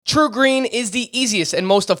True Green is the easiest and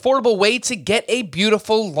most affordable way to get a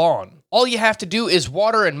beautiful lawn. All you have to do is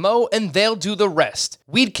water and mow, and they'll do the rest.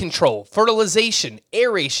 Weed control, fertilization,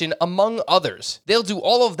 aeration, among others. They'll do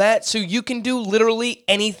all of that so you can do literally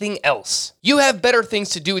anything else. You have better things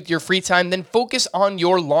to do with your free time than focus on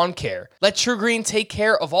your lawn care. Let True Green take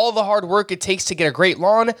care of all the hard work it takes to get a great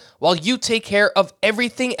lawn, while you take care of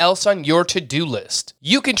everything else on your to-do list.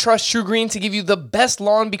 You can trust True Green to give you the best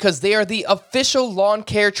lawn because they are the official lawn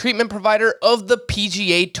care treatment provider of the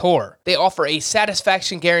PGA Tour. They offer a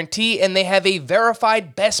satisfaction guarantee, and they have a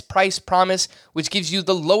verified best price promise, which gives you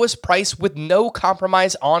the lowest price with no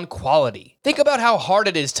compromise on quality. Think about how hard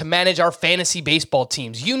it is to manage our fantasy baseball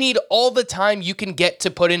teams. You need all the time you can get to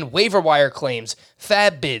put in waiver wire claims,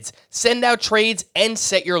 fab bids, send out trades, and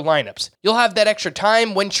set your lineups. You'll have that extra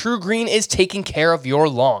time when True Green is taking care of your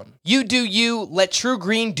lawn. You do you, let True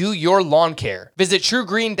Green do your lawn care. Visit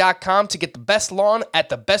truegreen.com to get the best lawn at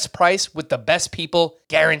the best price with the best people,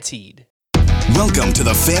 guaranteed. Welcome to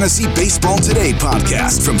the Fantasy Baseball Today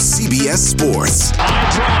podcast from CBS Sports.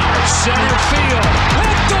 High drive, center field,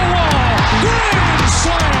 hit the wall, grand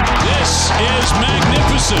slam. This is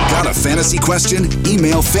magnificent. Got a fantasy question?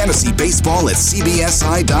 Email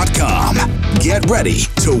fantasybaseball@cbsi.com. Get ready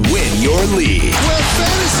to win your league. Where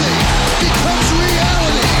fantasy becomes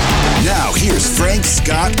reality. Now here's Frank,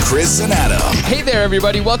 Scott, Chris, and Adam. Hey there,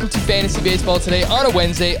 everybody. Welcome to Fantasy Baseball Today on a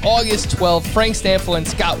Wednesday, August 12th. Frank Stanfield and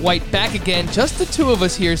Scott White back again. Just the two of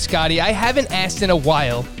us here, Scotty. I haven't asked in a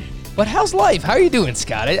while, but how's life? How are you doing,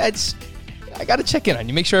 Scott? I got to check in on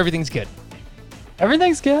you, make sure everything's good.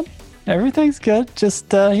 Everything's good. Everything's good. Just,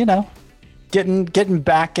 getting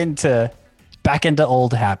back into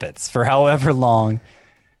old habits for however long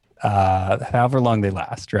they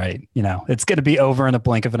last, right? You know, it's going to be over in the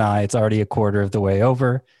blink of an eye. It's already a quarter of the way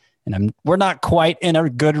over. And we're not quite in a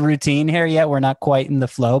good routine here yet. We're not quite in the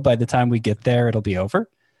flow. By the time we get there, it'll be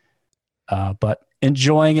over. But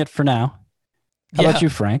enjoying it for now. How about you,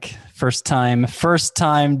 Frank? First time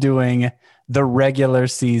doing the regular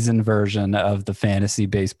season version of the Fantasy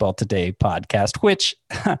Baseball Today podcast, which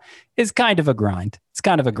is kind of a grind. It's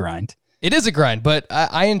kind of a grind. It is a grind, but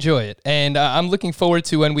I enjoy it, and I'm looking forward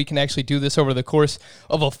to when we can actually do this over the course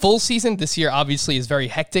of a full season. This year, obviously, is very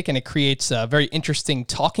hectic, and it creates very interesting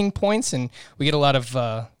talking points, and we get a lot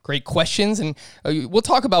of great questions, and we'll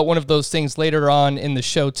talk about one of those things later on in the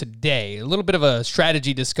show today. A little bit of a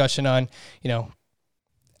strategy discussion on,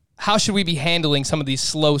 how should we be handling some of these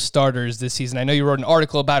slow starters this season? I know you wrote an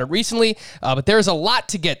article about it recently, but there's a lot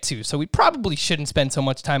to get to, so we probably shouldn't spend so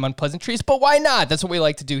much time on pleasantries, but why not? That's what we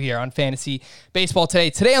like to do here on Fantasy Baseball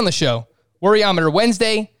Today. Today on the show, Worryometer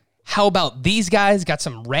Wednesday. How about these guys? Got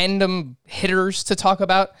some random hitters to talk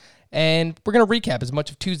about, and we're going to recap as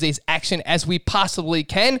much of Tuesday's action as we possibly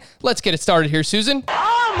can. Let's get it started here, Susan.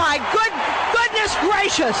 Oh, my goodness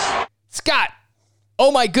gracious. Scott,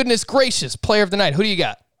 oh my goodness gracious, player of the night. Who do you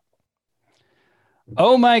got?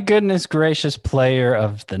 Oh my goodness gracious, player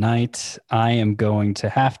of the night. I am going to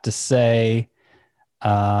have to say,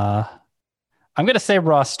 I'm going to say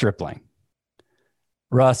Ross Stripling.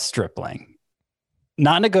 Ross Stripling.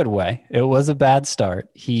 Not in a good way. It was a bad start.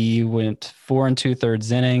 He went 4 2/3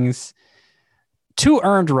 innings, 2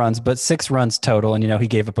 earned runs, but 6 runs total. And, he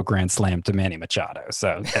gave up a grand slam to Manny Machado.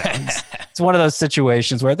 So it's one of those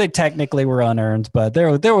situations where they technically were unearned, but there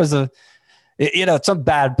was some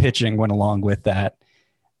bad pitching went along with that.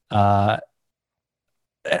 And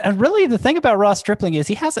really the thing about Ross Stripling is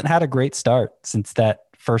he hasn't had a great start since that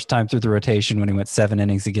first time through the rotation when he went 7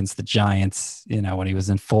 innings against the Giants, when he was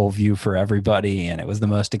in full view for everybody. And it was the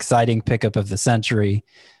most exciting pickup of the century.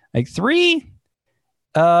 Like 3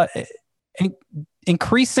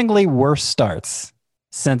 increasingly worse starts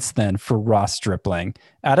since then for Ross Stripling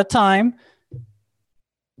at a time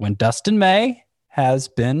when Dustin May has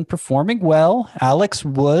been performing well. Alex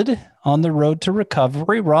Wood on the road to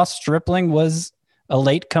recovery. Ross Stripling was a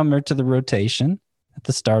latecomer to the rotation at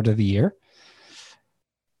the start of the year.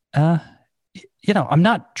 I'm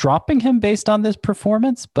not dropping him based on this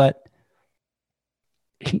performance, but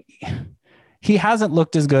he hasn't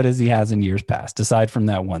looked as good as he has in years past, aside from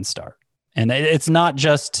that one start. And it's not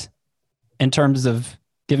just in terms of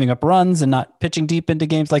giving up runs and not pitching deep into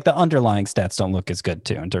games. Like the underlying stats don't look as good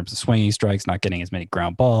too in terms of swinging strikes, not getting as many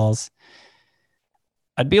ground balls.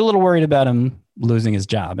 I'd be a little worried about him losing his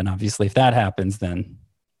job. And obviously if that happens, then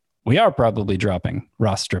we are probably dropping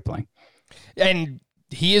Ross Stripling. And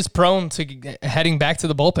he is prone to heading back to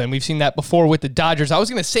the bullpen. We've seen that before with the Dodgers. I was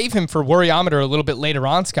going to save him for Worryometer a little bit later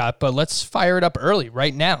on, Scott, but let's fire it up early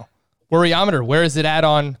right now. Worryometer, where is it at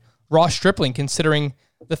on Ross Stripling, considering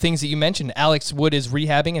the things that you mentioned? Alex Wood is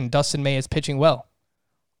rehabbing and Dustin May is pitching well.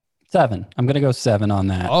 7. I'm going to go 7 on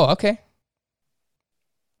that. Oh, okay.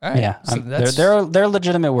 All right. Yeah, So there are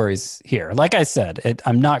legitimate worries here. Like I said,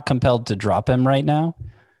 I'm not compelled to drop him right now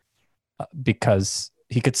because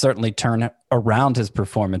he could certainly turn around his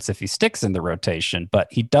performance if he sticks in the rotation, but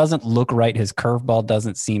he doesn't look right. His curveball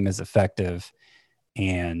doesn't seem as effective.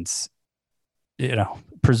 And,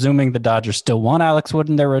 presuming the Dodgers still want Alex Wood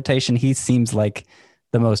in their rotation, he seems like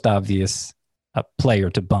the most obvious player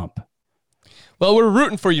to bump. Well, we're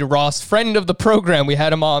rooting for you, Ross. Friend of the program. We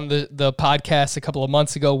had him on the podcast a couple of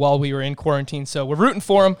months ago while we were in quarantine. So we're rooting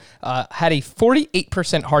for him. Had a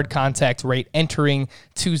 48% hard contact rate entering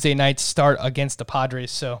Tuesday night's start against the Padres.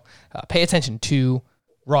 So pay attention to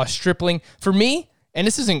Ross Stripling. For me, and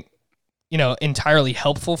this isn't, entirely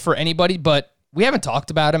helpful for anybody, but we haven't talked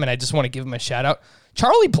about him, and I just want to give him a shout out.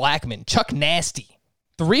 Charlie Blackmon, Chuck Nasty,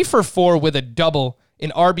 3 for 4 with a double, an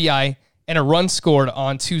RBI, and a run scored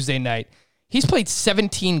on Tuesday night. He's played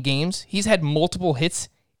 17 games. He's had multiple hits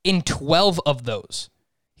in 12 of those.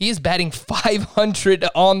 He is batting .500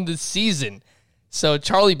 on the season. So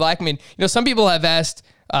Charlie Blackmon, some people have asked,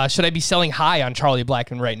 should I be selling high on Charlie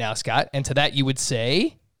Blackmon right now, Scott? And to that you would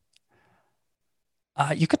say?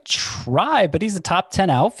 You could try, but he's a top 10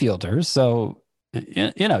 outfielder. So,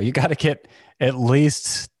 you got to get at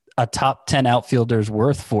least a top 10 outfielder's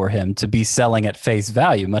worth for him to be selling at face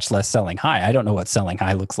value, much less selling high. I don't know what selling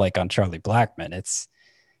high looks like on Charlie Blackmon.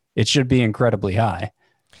 It should be incredibly high.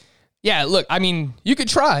 Yeah, look, I mean, you could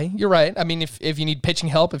try. You're right. I mean, if you need pitching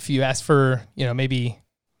help, if you ask for, maybe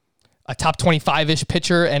a top 25-ish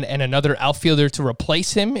pitcher and another outfielder to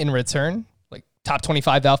replace him in return, like top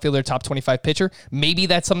 25 outfielder, top 25 pitcher, maybe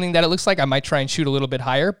that's something that it looks like. I might try and shoot a little bit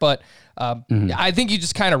higher, but I think you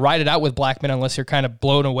just kind of ride it out with Blackmon unless you're kind of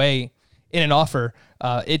blown away in an offer.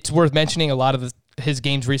 It's worth mentioning a lot of his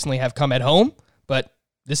games recently have come at home, but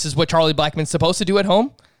this is what Charlie Blackmon's supposed to do at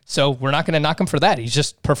home, so we're not going to knock him for that. He's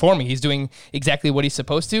just performing. He's doing exactly what he's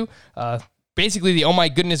supposed to. Basically the oh my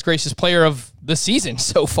goodness gracious player of the season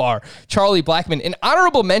so far, Charlie Blackmon. An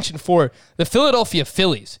honorable mention for the Philadelphia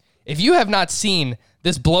Phillies. If you have not seen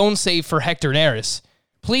this blown save for Hector Neris,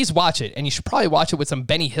 please watch it, and you should probably watch it with some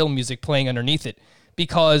Benny Hill music playing underneath it,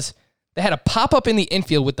 because they had a pop-up in the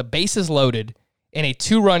infield with the bases loaded in a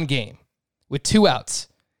 2-run game with 2 outs,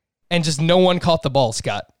 and just no one caught the ball,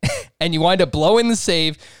 Scott. And you wind up blowing the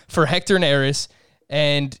save for Hector Neris,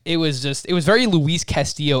 and it was very Luis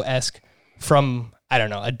Castillo-esque from, I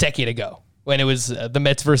don't know, a decade ago when it was the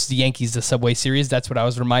Mets versus the Yankees, the Subway Series. That's what I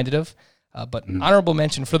was reminded of. But honorable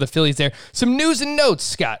mention for the Phillies there. Some news and notes,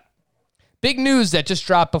 Scott. Big news that just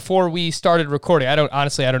dropped before we started recording. I don't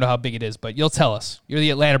know how big it is, but you'll tell us. You're the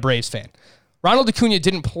Atlanta Braves fan. Ronald Acuna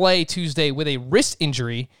didn't play Tuesday with a wrist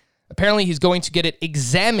injury. Apparently, he's going to get it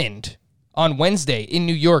examined on Wednesday in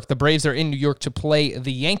New York. The Braves are in New York to play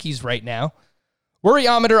the Yankees right now.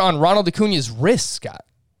 Worryometer on Ronald Acuna's wrist, Scott.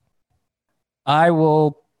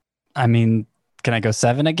 Can I go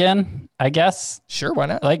 7 again, I guess? Sure, why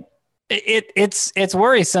not? Like, it's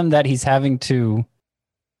worrisome that he's having to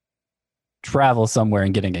travel somewhere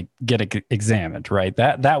and get it examined, right?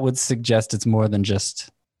 That would suggest it's more than just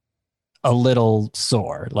a little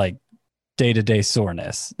sore, like day-to-day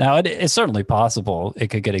soreness. Now, it's certainly possible it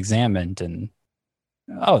could get examined and,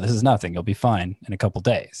 this is nothing. You'll be fine in a couple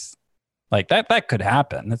days. Like that could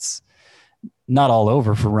happen. It's not all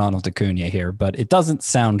over for Ronald Acuna here, but it doesn't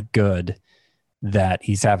sound good that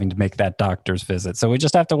he's having to make that doctor's visit. So we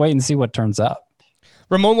just have to wait and see what turns up.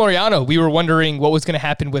 Ramon Laureano, we were wondering what was going to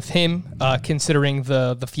happen with him, considering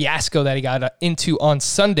the fiasco that he got into on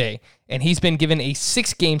Sunday, and he's been given a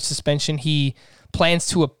 6-game suspension. He plans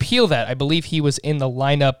to appeal that. I believe he was in the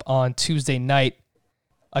lineup on Tuesday night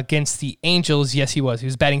against the Angels. Yes, he was. He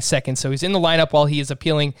was batting second, so he's in the lineup while he is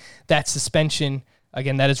appealing that suspension.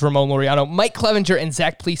 Again, that is Ramon Laureano. Mike Clevenger and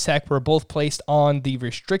Zach Plesac were both placed on the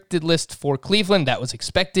restricted list for Cleveland. That was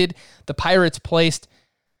expected. The Pirates placed,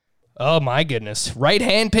 oh my goodness,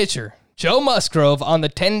 right-hand pitcher Joe Musgrove on the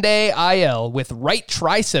 10-day IL with right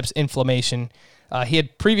triceps inflammation. He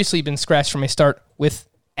had previously been scratched from a start with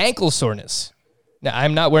ankle soreness. Now,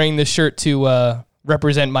 I'm not wearing this shirt to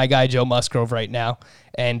represent my guy Joe Musgrove right now,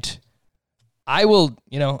 and I will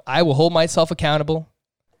hold myself accountable.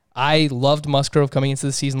 I loved Musgrove coming into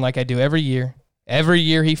the season like I do every year. Every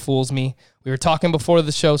year he fools me. We were talking before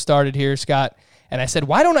the show started here, Scott, and I said,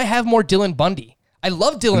 why don't I have more Dylan Bundy? I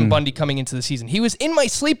love Dylan Bundy coming into the season. He was in my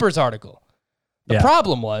sleepers article. The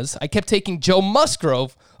problem was I kept taking Joe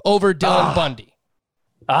Musgrove over Dylan Bundy.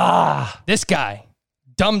 This guy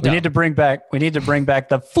Dumb. We need to bring back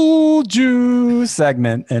the Fool Jew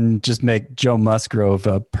segment and just make Joe Musgrove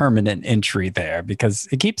a permanent entry there, because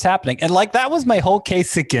it keeps happening. And like, that was my whole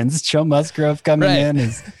case against Joe Musgrove coming in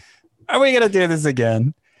is, are we going to do this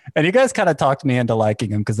again? And you guys kind of talked me into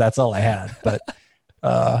liking him because that's all I had. But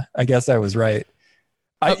I guess I was right.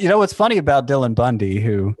 You know what's funny about Dylan Bundy,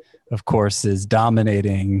 who of course is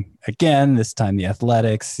dominating again, this time the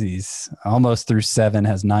Athletics. He's almost through 7,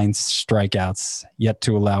 has 9 strikeouts, yet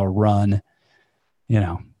to allow a run. You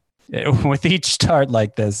know, with each start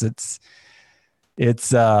like this, it's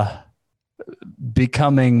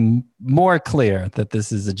becoming more clear that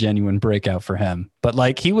this is a genuine breakout for him. But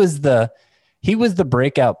like, he was the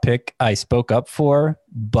breakout pick I spoke up for,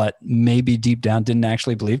 but maybe deep down didn't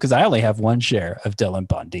actually believe, because I only have one share of Dylan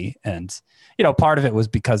Bundy. And, you know, part of it was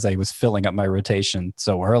because I was filling up my rotation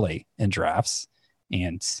so early in drafts.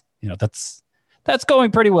 And, you know, that's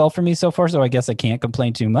going pretty well for me so far. So I guess I can't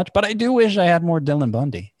complain too much, but I do wish I had more Dylan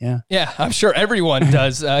Bundy. Yeah. Yeah, I'm sure everyone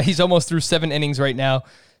does. He's almost through 7 innings right now,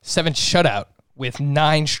 7 shutout with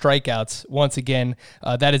 9 strikeouts. Once again,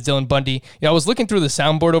 that is Dylan Bundy. You know, I was looking through the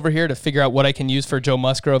soundboard over here to figure out what I can use for Joe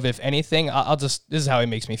Musgrove, if anything. this is how he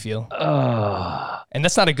makes me feel. And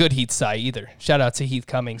that's not a good Heath sigh either. Shout out to Heath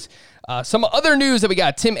Cummings. Some other news that we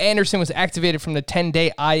got. Tim Anderson was activated from the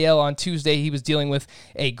 10-day IL on Tuesday. He was dealing with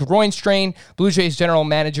a groin strain. Blue Jays general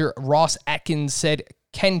manager Ross Atkins said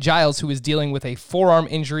Ken Giles, who is dealing with a forearm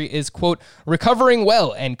injury, is, quote, recovering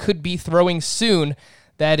well and could be throwing soon.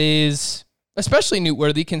 That is especially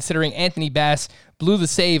noteworthy considering Anthony Bass blew the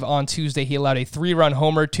save on Tuesday. He allowed a 3-run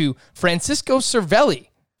homer to Francisco Cervelli.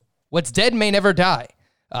 What's dead may never die.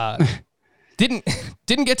 Didn't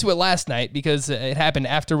get to it last night because it happened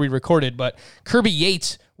after we recorded, but Kirby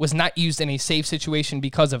Yates was not used in a save situation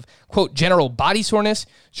because of, quote, general body soreness.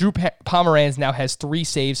 Drew Pomeranz now has 3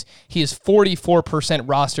 saves. He is 44%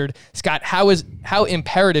 rostered. Scott, how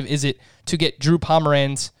imperative is it to get Drew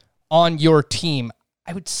Pomeranz on your team?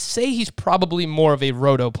 I would say he's probably more of a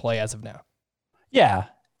roto play as of now. Yeah,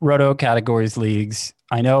 roto categories leagues.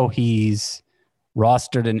 I know he's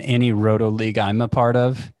rostered in any roto league I'm a part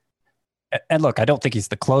of. And look, I don't think he's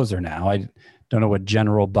the closer now. I don't know what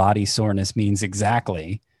general body soreness means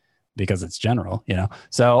exactly, because it's general, you know.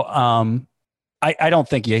 So I don't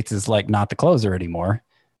think Yates is like not the closer anymore.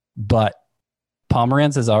 But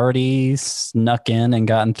Pomeranz has already snuck in and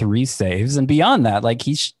gotten 3 saves. And beyond that, like,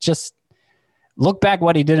 he's just, look back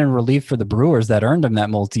what he did in relief for the Brewers that earned him that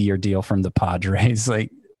multi-year deal from the Padres, like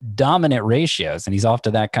dominant ratios. And he's off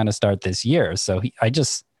to that kind of start this year. So I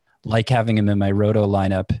just like having him in my roto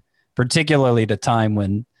lineup, particularly at a time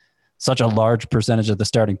when such a large percentage of the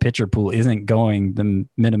starting pitcher pool isn't going the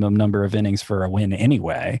minimum number of innings for a win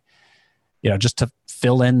anyway. You know, just to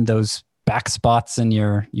fill in those back spots in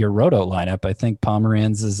your roto lineup, I think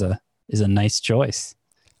Pomeranz is a nice choice.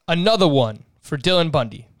 Another one for Dylan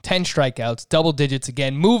Bundy. 10 strikeouts, double digits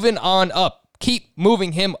again, moving on up. Keep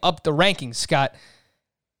moving him up the rankings, Scott.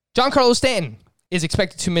 Giancarlo Stanton is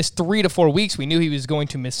expected to miss 3 to 4 weeks. We knew he was going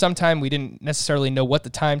to miss sometime. We didn't necessarily know what the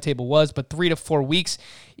timetable was, but 3 to 4 weeks.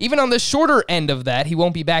 Even on the shorter end of that, he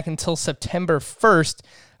won't be back until September 1st.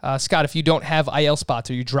 Scott, if you don't have IL spots,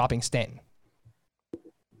 are you dropping Stanton?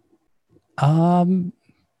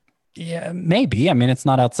 Yeah, maybe. I mean, it's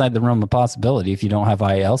not outside the realm of possibility if you don't have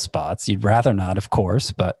IL spots. You'd rather not, of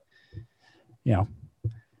course, but, you know,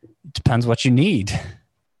 it depends what you need.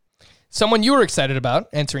 Someone you were excited about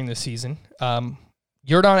entering this season, Yordan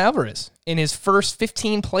Alvarez. In his first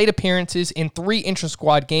 15 plate appearances in 3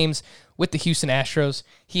 intra-squad games with the Houston Astros,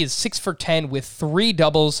 he is 6 for 10 with 3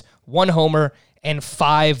 doubles, 1 homer, and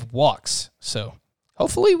 5 walks. So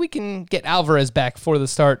hopefully we can get Alvarez back for the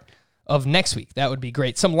start of next week. That would be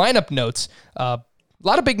great. Some lineup notes. A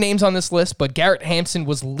lot of big names on this list, but Garrett Hampson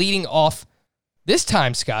was leading off this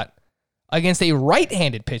time, Scott, against a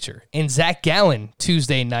right-handed pitcher in Zach Gallen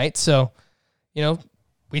Tuesday night. So, you know,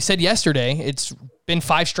 we said yesterday it's been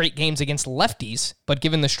 5 straight games against lefties, but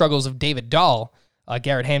given the struggles of David Dahl,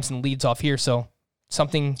 Garrett Hampson leads off here. So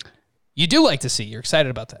something you do like to see. You're excited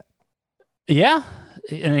about that. Yeah,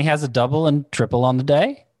 and he has a double and triple on the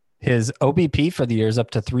day. His OBP for the year is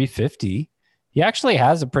up to 350. He actually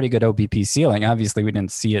has a pretty good OBP ceiling. Obviously, we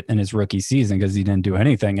didn't see it in his rookie season because he didn't do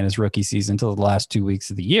anything in his rookie season until the last 2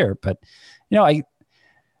 weeks of the year. But, you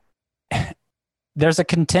know, there's a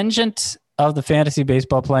contingent of the fantasy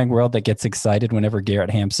baseball playing world that gets excited whenever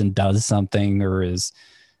Garrett Hampson does something or is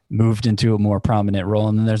moved into a more prominent role.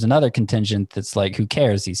 And then there's another contingent that's like, who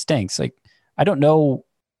cares? He stinks. Like, I don't know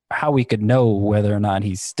how we could know whether or not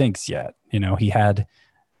he stinks yet. You know, he had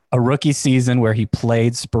a rookie season where he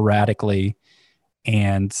played sporadically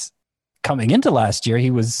and coming into last year,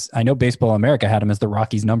 I know Baseball America had him as the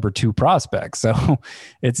Rockies' number 2 prospect. So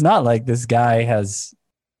it's not like this guy has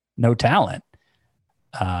no talent.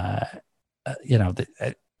 How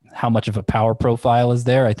much of a power profile is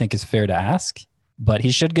there, I think is fair to ask, but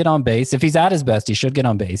he should get on base. If he's at his best, he should get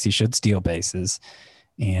on base. He should steal bases.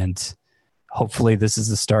 And hopefully this is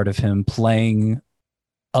the start of him playing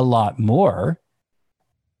a lot more.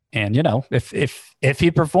 And, if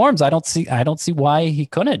he performs, I don't see why he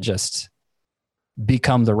couldn't just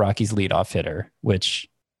become the Rockies leadoff hitter, which,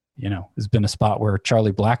 has been a spot where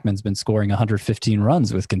Charlie Blackmon's been scoring 115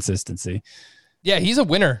 runs with consistency. Yeah, he's a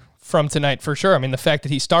winner from tonight for sure. I mean, the fact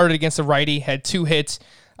that he started against a righty, had 2 hits.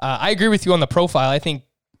 I agree with you on the profile. I think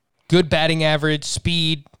good batting average,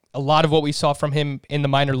 speed, a lot of what we saw from him in the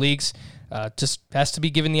minor leagues just has to be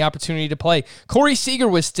given the opportunity to play. Corey Seager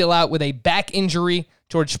was still out with a back injury.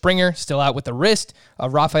 George Springer still out with the wrist.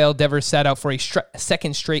 Rafael Devers sat out for a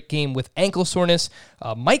second straight game with ankle soreness.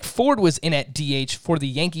 Mike Ford was in at DH for the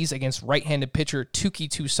Yankees against right-handed pitcher Touki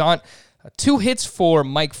Toussaint. 2 hits for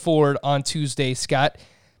Mike Ford on Tuesday, Scott.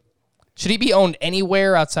 Should he be owned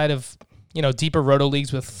anywhere outside of, deeper roto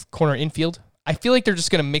leagues with corner infield? I feel like they're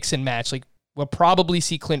just going to mix and match. Like, we'll probably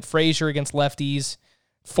see Clint Frazier against lefties,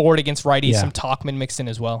 Ford against righties, some Tauchman mixed in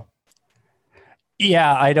as well.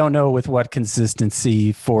 Yeah, I don't know with what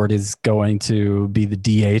consistency Ford is going to be the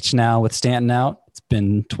DH now with Stanton out. It's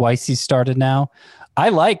been twice he's started now. I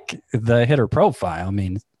like the hitter profile. I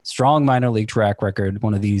mean, strong minor league track record,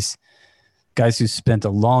 one of these guys who spent a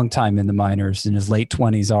long time in the minors in his late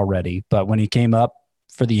 20s already. But when he came up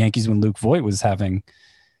for the Yankees when Luke Voit was having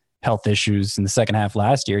health issues in the second half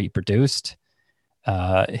last year, he produced.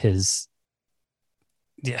 His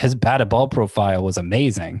batted ball profile was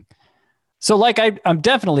amazing. So, I'm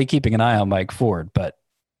definitely keeping an eye on Mike Ford, but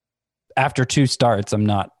after 2 starts, I'm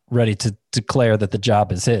not ready to declare that the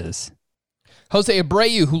job is his. Jose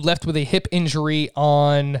Abreu, who left with a hip injury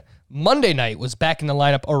on Monday night, was back in the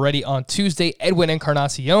lineup already on Tuesday. Edwin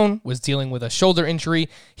Encarnacion was dealing with a shoulder injury.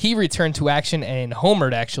 He returned to action and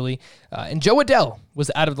homered, actually. And Joe Adell was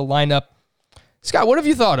out of the lineup. Scott, what have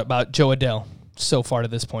you thought about Joe Adell so far to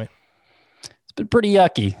this point? It's been pretty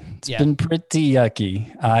yucky. It's been pretty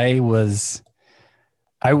yucky.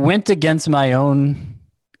 I went against my own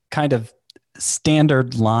kind of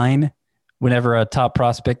standard line whenever a top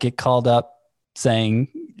prospect get called up saying,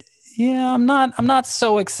 yeah, I'm not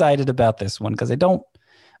so excited about this one because I don't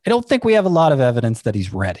think we have a lot of evidence that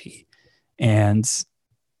he's ready. And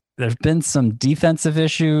there've been some defensive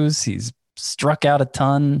issues. He's struck out a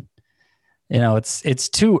ton. It's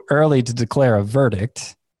too early to declare a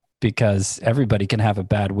verdict because everybody can have a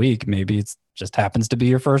bad week. Maybe it just happens to be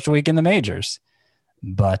your first week in the majors.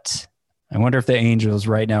 But I wonder if the Angels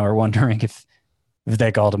right now are wondering if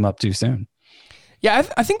they called him up too soon. Yeah,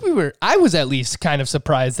 I think I was at least kind of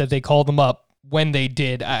surprised that they called him up when they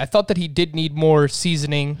did. I thought that he did need more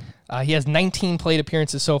seasoning. He has 19 plate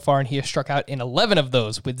appearances so far, and he has struck out in 11 of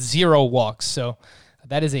those with 0 walks. So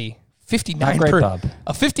that is a 59%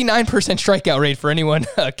 strikeout rate for anyone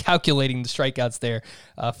calculating the strikeouts there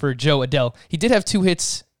for Joe Adell. He did have 2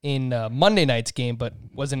 hits in Monday night's game, but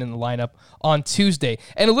wasn't in the lineup on Tuesday.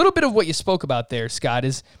 And a little bit of what you spoke about there, Scott,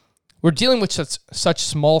 is we're dealing with such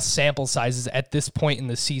small sample sizes at this point in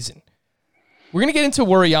the season. We're going to get into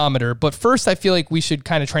Worryometer, but first I feel like we should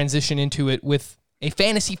kind of transition into it with a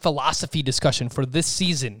fantasy philosophy discussion for this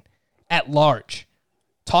season at large,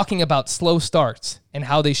 talking about slow starts and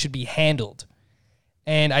how they should be handled.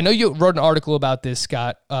 And I know you wrote an article about this,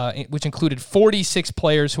 Scott, which included 46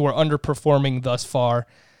 players who are underperforming thus far.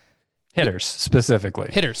 Hitters, specifically.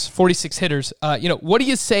 46 hitters. What do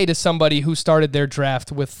you say to somebody who started their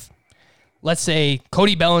draft with, let's say,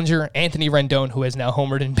 Cody Bellinger, Anthony Rendon, who has now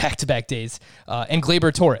homered in back-to-back days, and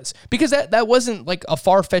Gleyber Torres? Because that wasn't like a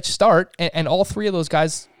far-fetched start, and all 3 of those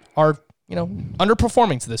guys are,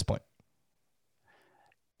 underperforming to this point.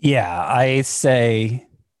 Yeah, I say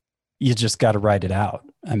you just got to write it out.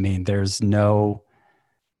 I mean, there's no...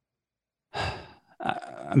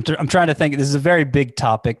 I'm trying to think. This is a very big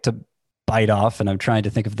topic to bite off, and I'm trying to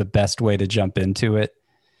think of the best way to jump into it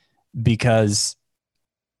because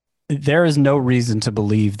there is no reason to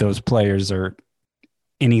believe those players are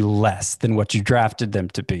any less than what you drafted them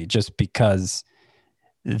to be just because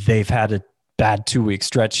they've had a bad 2-week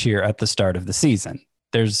stretch here at the start of the season.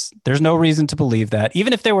 There's no reason to believe that,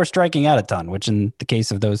 even if they were striking out a ton, which in the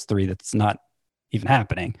case of those 3, that's not even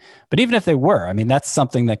happening. But even if they were, I mean, that's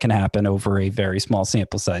something that can happen over a very small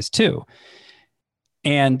sample size too.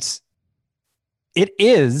 And it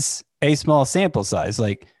is a small sample size.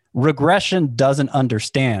 Like, regression doesn't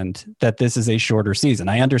understand that this is a shorter season.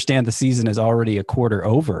 I understand the season is already a quarter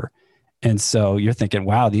over And so you're thinking,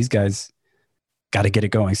 wow, these guys got to get it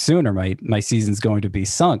going sooner. My season's going to be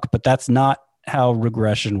sunk. But that's not how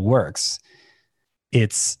regression works.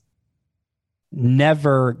 It's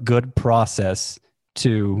never good process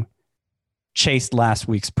to chase last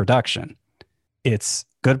week's production. It's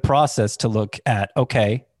good process to look at,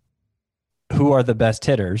 okay, who are the best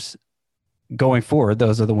hitters going forward?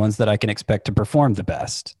 Those are the ones that I can expect to perform the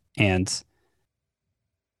best. And,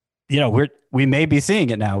 we may be seeing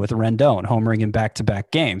it now with Rendon homering in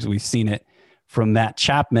back-to-back games. We've seen it from Matt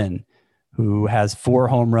Chapman, who has 4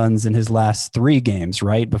 home runs in his last 3 games,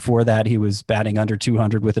 right? Before that, he was batting under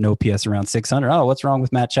 200 with an OPS around 600. Oh, what's wrong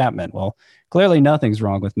with Matt Chapman? Well, clearly nothing's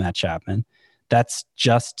wrong with Matt Chapman. That's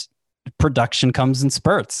just production comes in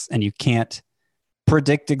spurts, and you can't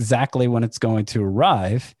predict exactly when it's going to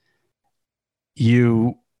arrive.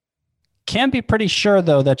 You can be pretty sure,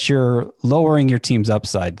 though, that you're lowering your team's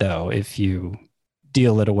upside, though, if you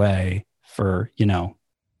deal it away for,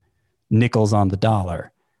 nickels on the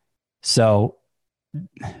dollar. So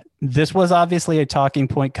this was obviously a talking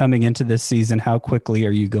point coming into this season. How quickly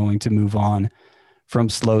are you going to move on from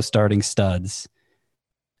slow starting studs?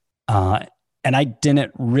 And I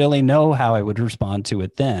didn't really know how I would respond to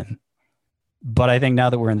it then. But I think now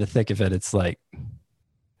that we're in the thick of it,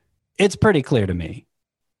 it's pretty clear to me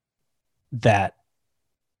that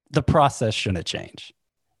the process shouldn't change.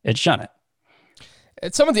 It shouldn't.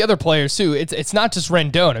 It's some of the other players too. It's not just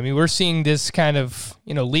Rendon. I mean, we're seeing this kind of,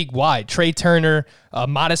 league wide. Trey Turner, a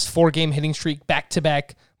modest 4-game hitting streak,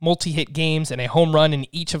 back-to-back multi-hit games, and a home run in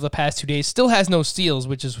each of the past 2 days. Still has no steals,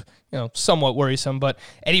 which is, somewhat worrisome. But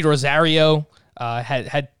Eddie Rosario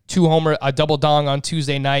had 2 homers, a double dong on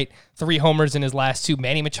Tuesday night, 3 homers in his last 2.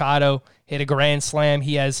 Manny Machado hit a grand slam.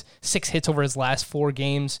 He has 6 hits over his last 4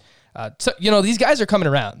 games. So, these guys are coming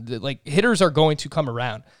around. Like, hitters are going to come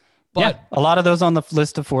around. But a lot of those on the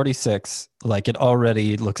list of 46, it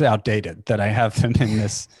already looks outdated that I have them in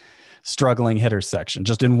this struggling hitter section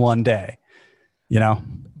just in one day,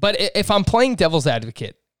 But if I'm playing devil's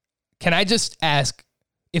advocate, can I just ask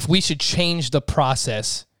if we should change the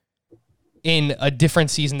process in a different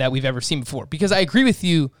season that we've ever seen before? Because I agree with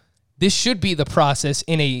you, this should be the process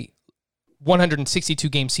in a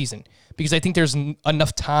 162-game season, because I think there's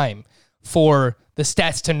enough time for the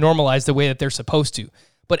stats to normalize the way that they're supposed to.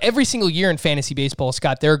 But every single year in fantasy baseball,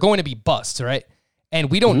 Scott, there are going to be busts, right? And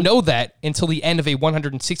we don't know that until the end of a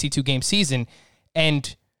 162-game season.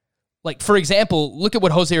 And, for example, look at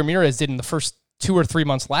what Jose Ramirez did in the first 2 or 3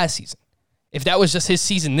 months last season. If that was just his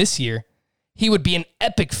season this year, he would be an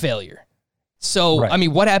epic failure. So, right. I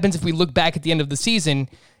mean, what happens if we look back at the end of the season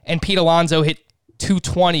and Pete Alonso hit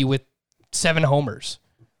 220 with 7 homers,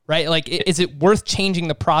 right? Is it worth changing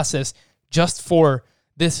the process just for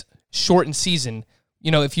this shortened season,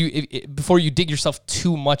 before you dig yourself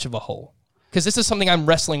too much of a hole? Because this is something I'm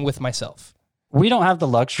wrestling with myself. We don't have the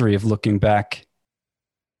luxury of looking back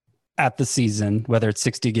at the season, whether it's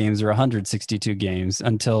 60 games or 162 games,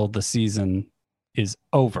 until the season is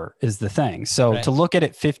over, is the thing. So right. To look at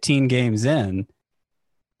it 15 games in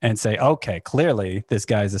and say, okay, clearly this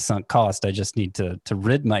guy's a sunk cost, I just need to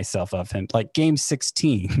rid myself of him. Game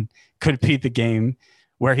 16 could be the game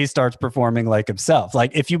where he starts performing like himself.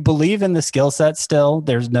 If you believe in the skill set still,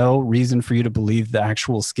 there's no reason for you to believe the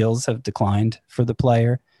actual skills have declined for the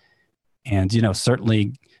player. And,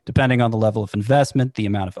 certainly depending on the level of investment, the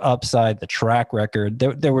amount of upside, the track record,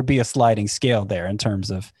 there would be a sliding scale there in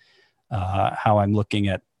terms of how I'm looking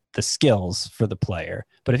at the skills for the player.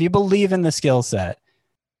 But if you believe in the skill set,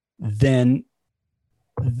 then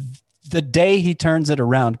the day he turns it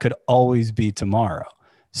around could always be tomorrow.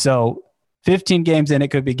 So 15 games in, it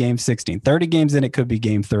could be game 16. 30 games in, it could be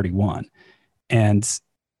game 31. And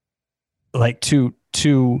to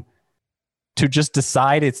just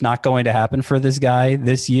decide it's not going to happen for this guy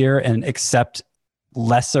this year and accept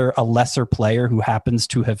a lesser player who happens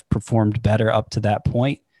to have performed better up to that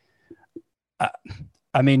point.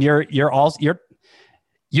 I mean,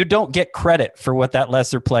 you don't get credit for what that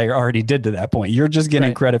lesser player already did to that point. You're just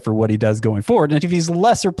getting credit for what he does going forward. And if he's a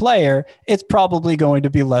lesser player, it's probably going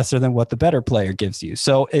to be lesser than what the better player gives you.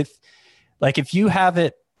 So if you have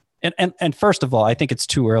it, and first of all, I think it's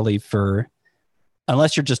too early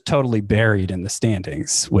unless you're just totally buried in the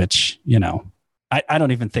standings, which, I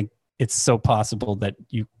don't even think it's so possible that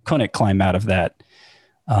you couldn't climb out of that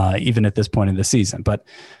even at this point in the season. But,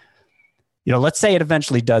 let's say it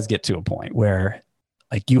eventually does get to a point where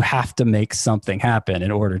you have to make something happen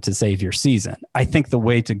in order to save your season. I think the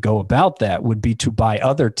way to go about that would be to buy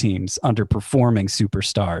other teams' underperforming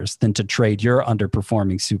superstars than to trade your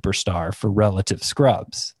underperforming superstar for relative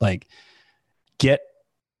scrubs. Get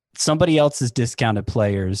somebody else's discounted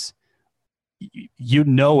players you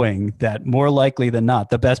knowing that more likely than not,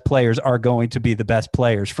 the best players are going to be the best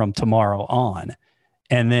players from tomorrow on.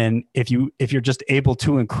 And then if you're just able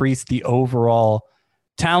to increase the overall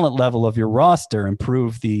talent level of your roster,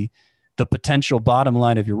 improve the potential bottom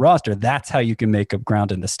line of your roster, that's how you can make up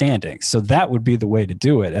ground in the standings. So that would be the way to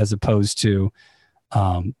do it, as opposed to,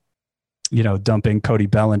 dumping Cody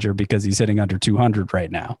Bellinger because he's hitting under 200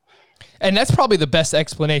 right now. And that's probably the best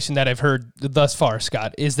explanation that I've heard thus far,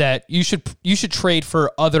 Scott, is that you should trade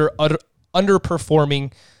for other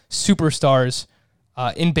underperforming superstars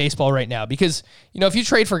in baseball right now. Because, if you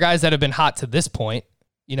trade for guys that have been hot to this point,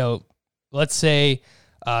 let's say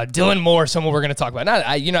Dylan Moore, someone we're going to talk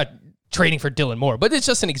about. You're not trading for Dylan Moore, but it's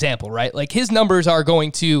just an example, right? Like, his numbers are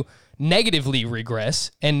going to negatively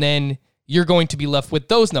regress, and then you're going to be left with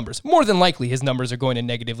those numbers. More than likely, his numbers are going to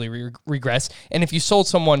negatively regress. And if you sold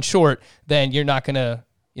someone short, then you're not going to,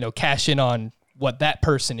 cash in on what that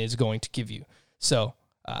person is going to give you. So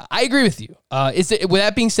I agree with you. With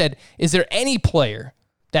that being said, is there any player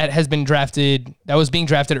that was being drafted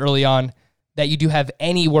early on that you do have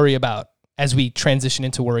any worry about as we transition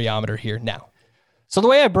into Worryometer here now? So the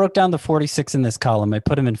way I broke down the 46 in this column, I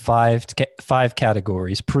put them in five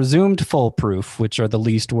categories: presumed foolproof, which are the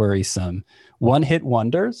least worrisome; one-hit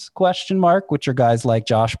wonders, ? Which are guys like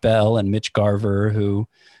Josh Bell and Mitch Garver, who,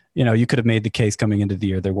 you could have made the case coming into the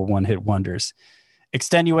year they were one-hit wonders;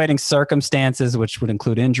 extenuating circumstances, which would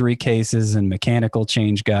include injury cases and mechanical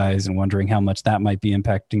change guys, and wondering how much that might be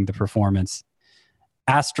impacting the performance;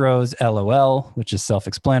 Astros LOL, which is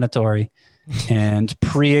self-explanatory; and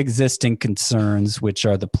pre-existing concerns, which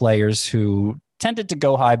are the players who tended to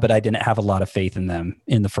go high, but I didn't have a lot of faith in them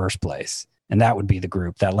in the first place. And that would be the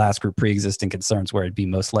group, that last group, pre-existing concerns, where it'd be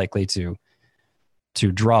most likely to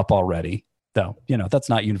drop already. Though, that's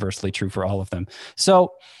not universally true for all of them.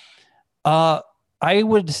 So the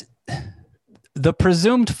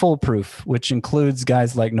presumed foolproof, which includes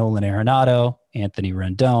guys like Nolan Arenado, Anthony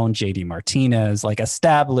Rendon, JD Martinez, like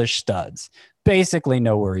established studs, basically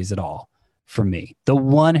no worries at all for me. The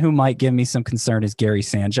one who might give me some concern is Gary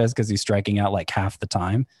Sanchez, because he's striking out like half the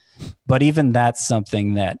time. But even that's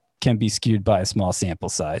something that can be skewed by a small sample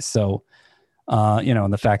size. So,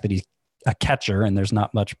 and the fact that he's a catcher and there's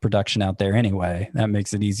not much production out there anyway, that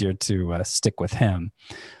makes it easier to stick with him.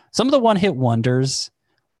 Some of the one-hit wonders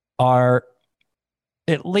are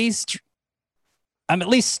I'm at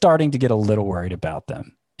least starting to get a little worried about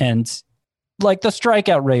them. And like the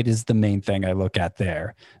strikeout rate is the main thing I look at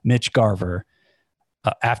there. Mitch Garver,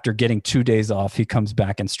 after getting 2 days off, he comes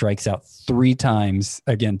back and strikes out 3 times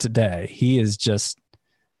again today. He just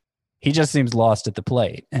seems lost at the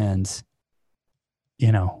plate. And,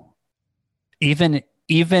 even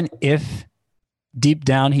if deep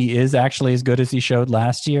down he is actually as good as he showed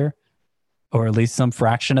last year, or at least some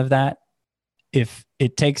fraction of that, if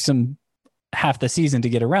it takes him half the season to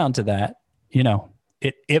get around to that,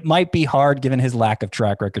 it might be hard, given his lack of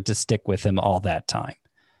track record, to stick with him all that time.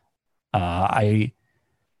 I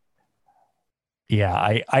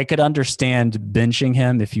could understand benching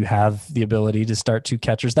him if you have the ability to start 2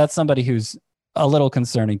 catchers. That's somebody who's a little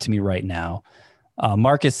concerning to me right now.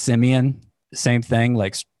 Marcus Semien, same thing.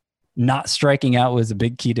 Like, not striking out was a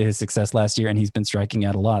big key to his success last year, and he's been striking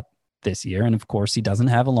out a lot this year. And of course, he doesn't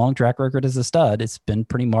have a long track record as a stud. It's been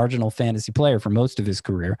pretty marginal fantasy player for most of his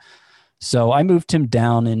career. So I moved him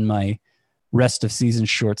down in my rest of season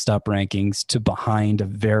shortstop rankings to behind a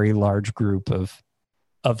very large group of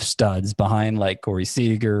studs, behind like Corey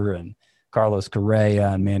Seager and Carlos Correa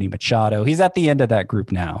and Manny Machado. He's at the end of that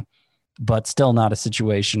group now, but still not a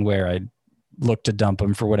situation where I'd look to dump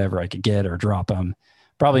him for whatever I could get or drop him.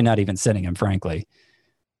 Probably not even sitting him, frankly.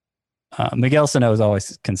 Miguel Sano is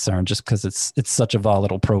always concerned just because it's such a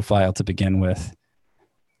volatile profile to begin with.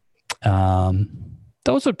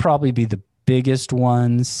 Those would probably be the biggest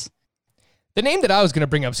ones. The name that I was going to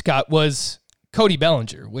bring up, Scott, was Cody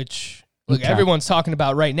Bellinger, which everyone's talking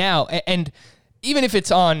about right now. And even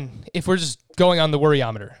if we're just going on the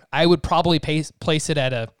Worryometer, I would probably place it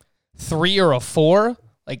at a 3 or a 4.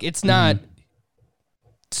 Like, it's not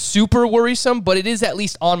super worrisome, but it is at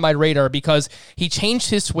least on my radar because he changed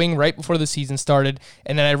his swing right before the season started.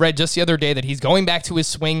 And then I read just the other day that he's going back to his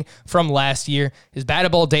swing from last year. His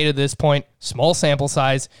batted ball data at this point, small sample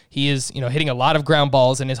size. He is, hitting a lot of ground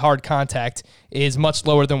balls, and his hard contact is much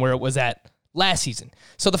lower than where it was at last season.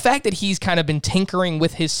 So the fact that he's kind of been tinkering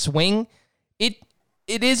with his swing, it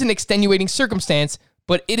is an extenuating circumstance,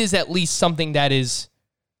 but it is at least something that is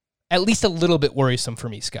at least a little bit worrisome for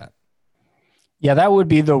me, Scott. Yeah, that would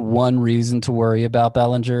be the one reason to worry about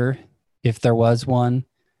Bellinger, if there was one.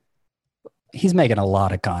 He's making a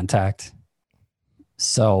lot of contact.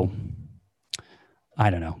 So I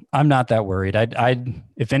don't know. I'm not that worried. I'd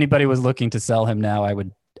if anybody was looking to sell him now, I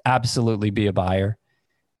would absolutely be a buyer,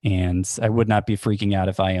 and I would not be freaking out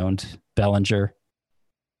if I owned Bellinger.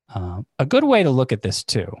 A good way to look at this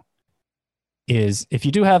too is if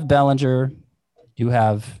you do have Bellinger, you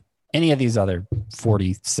have any of these other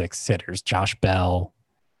 46 hitters, Josh Bell,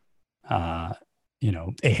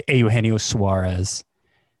 Eugenio Suarez,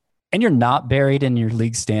 and you're not buried in your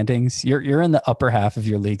league standings. You're in the upper half of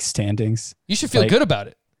your league standings. You should feel good about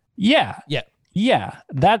it. Yeah.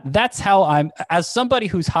 That's how I'm, as somebody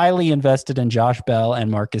who's highly invested in Josh Bell and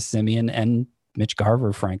Marcus Semien and Mitch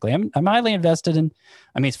Garver, frankly. I'm highly invested in,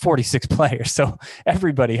 it's 46 players, so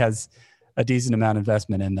everybody has a decent amount of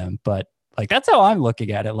investment in them. But like, that's how I'm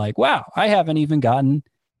looking at it. Like, wow, I haven't even gotten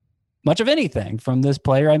much of anything from this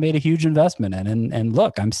player I made a huge investment in. And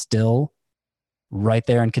look, I'm still right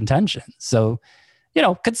there in contention. So,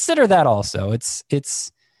 consider that also.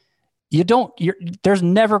 There's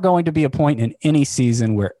never going to be a point in any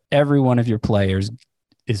season where every one of your players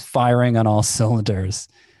is firing on all cylinders.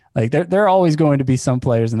 Like there are always going to be some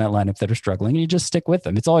players in that lineup that are struggling, and you just stick with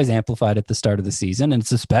them. It's always amplified at the start of the season, and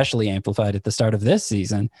it's especially amplified at the start of this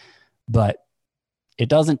season, but it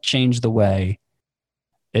doesn't change the way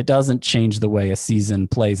a season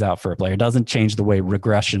plays out for a player. It doesn't change the way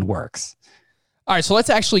regression works. All right, so let's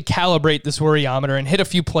actually calibrate this Worryometer and hit a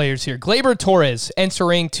few players here. Gleyber Torres,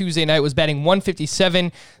 entering Tuesday night, was batting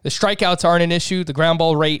 157. The strikeouts aren't an issue. The ground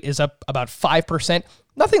ball rate is up about 5%.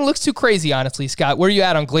 Nothing looks too crazy, honestly, Scott. Where are you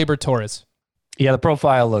at on Gleyber Torres? Yeah, the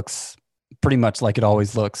profile looks pretty much like it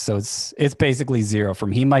always looks. So it's basically zero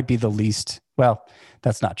from. He might be the least, well,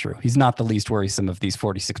 that's not true. He's not the least worrisome of these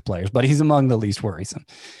 46 players, but he's among the least worrisome.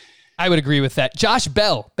 I would agree with that. Josh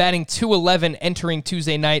Bell, batting 211, entering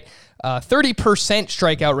Tuesday night. 30%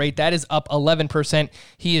 strikeout rate. That is up 11%.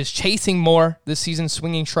 He is chasing more this season.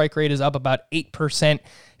 Swinging strike rate is up about 8%.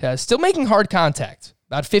 Still making hard contact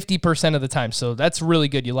about 50% of the time. So that's really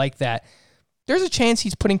good. You like that. There's a chance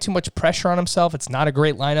he's putting too much pressure on himself. It's not a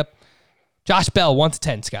great lineup. Josh Bell, 1 to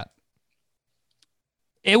 10, Scott.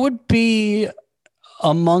 It would be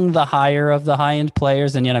among the higher of the high-end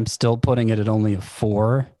players, and yet I'm still putting it at only a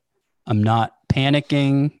 4. I'm not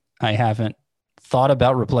panicking. I haven't thought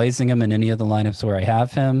about replacing him in any of the lineups where I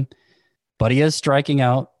have him, but he is striking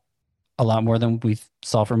out a lot more than we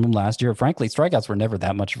saw from him last year. Frankly, strikeouts were never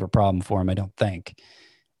that much of a problem for him, I don't think,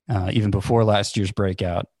 even before last year's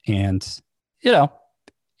breakout. And,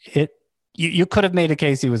 you could have made a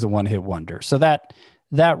case he was a one-hit wonder. So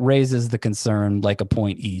that raises the concern like a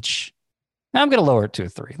point each. Now I'm going to lower it to a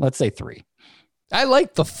 3. Let's say 3. I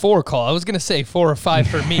like the 4 call. I was going to say 4 or 5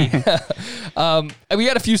 for me. We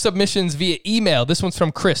got a few submissions via email. This one's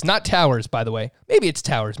from Chris, not Towers, by the way. Maybe it's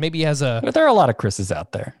Towers. Maybe he has But there are a lot of Chris's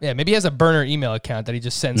out there. Yeah, maybe he has a burner email account that he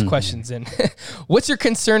just sends questions in. What's your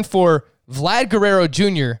concern for Vlad Guerrero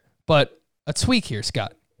Jr., but a tweak here,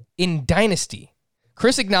 Scott? In Dynasty,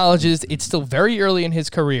 Chris acknowledges it's still very early in his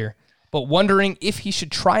career, but wondering if he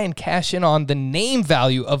should try and cash in on the name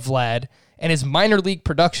value of Vlad and his minor league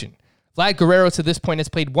production. Vlad Guerrero, to this point, has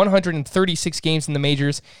played 136 games in the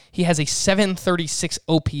majors. He has a 736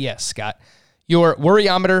 OPS, Scott. Your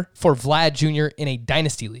Worryometer for Vlad Jr. in a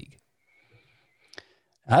Dynasty League.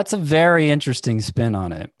 That's a very interesting spin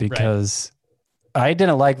on it because I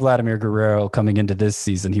didn't like Vladimir Guerrero coming into this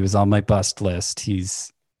season. He was on my bust list.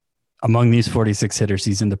 He's among these 46 hitters.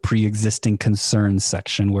 He's in the pre-existing concerns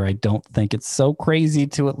section where I don't think it's so crazy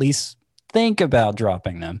to at least think about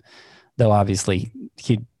dropping them, though obviously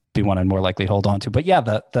he'd be one I'd more likely hold on to. But yeah,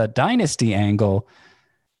 the dynasty angle,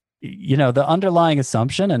 the underlying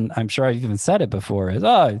assumption, and I'm sure I've even said it before, is,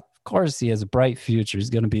 of course he has a bright future. He's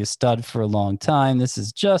going to be a stud for a long time. This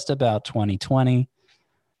is just about 2020.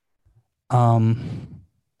 It's a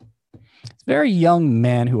very young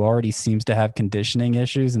man who already seems to have conditioning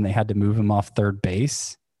issues, and they had to move him off third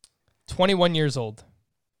base. 21 years old.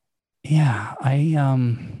 Yeah,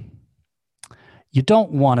 you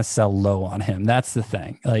don't want to sell low on him. That's the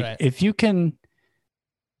thing. If you can,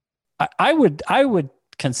 I would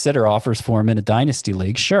consider offers for him in a dynasty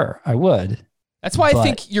league. Sure, I would. That's why I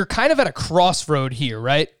think you're kind of at a crossroad here,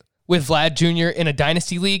 right? With Vlad Jr. in a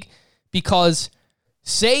dynasty league, because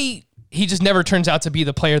say he just never turns out to be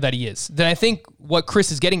the player that he is, then I think what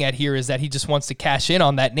Chris is getting at here is that he just wants to cash in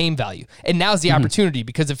on that name value. And now's the opportunity,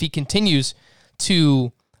 because if he continues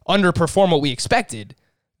to underperform what we expected,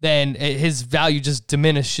 then his value just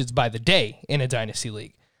diminishes by the day in a dynasty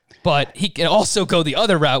league. But he can also go the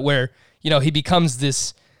other route where, he becomes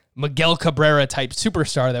this Miguel Cabrera type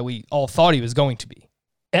superstar that we all thought he was going to be.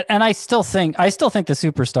 And I still think the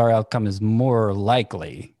superstar outcome is more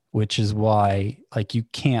likely, which is why you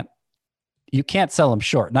can't you can't sell him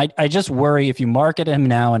short. And I just worry if you market him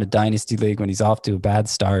now in a dynasty league when he's off to a bad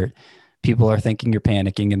start, people are thinking you're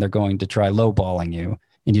panicking and they're going to try lowballing you.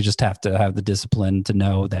 And you just have to have the discipline to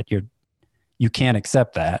know that you can't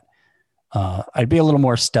accept that. I'd be a little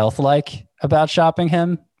more stealth-like about shopping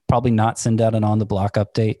him. Probably not send out an on-the-block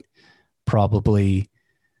update. Probably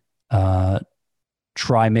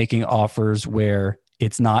try making offers where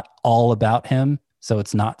it's not all about him. So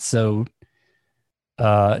it's not so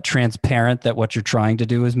transparent that what you're trying to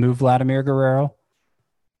do is move Vladimir Guerrero.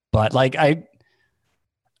 But like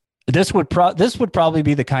this would probably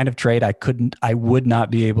be the kind of trade I would not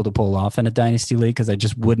be able to pull off in a dynasty league because I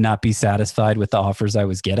just would not be satisfied with the offers I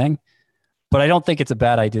was getting. But I don't think it's a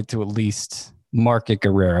bad idea to at least market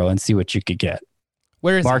Guerrero and see what you could get.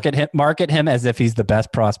 Where is market him as if he's the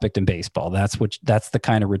best prospect in baseball. That's the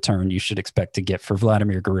kind of return you should expect to get for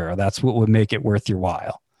Vladimir Guerrero. That's what would make it worth your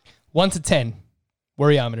while. 1 to 10,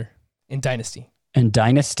 Worryometer in Dynasty. In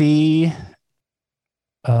Dynasty,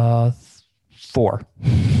 4.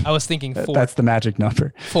 I was thinking 4. That's the magic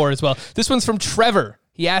number. 4 as well. This one's from Trevor.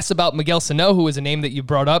 He asked about Miguel Sano, who is a name that you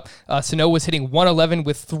brought up. Sano was hitting 111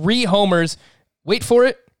 with 3 homers. Wait for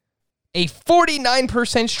it. A 49%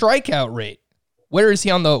 strikeout rate. Where is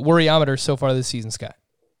he on the Worryometer so far this season, Scott?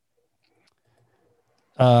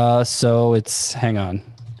 So it's, hang on.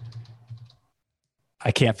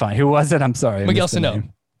 I can't find, who was it? I'm sorry. Miguel Sano.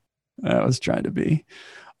 I was trying to be.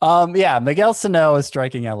 Yeah, Miguel Sano is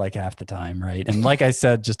striking out like half the time, right? And like I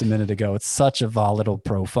said just a minute ago, it's such a volatile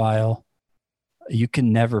profile. You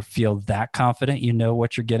can never feel that confident you know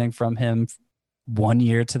what you're getting from him one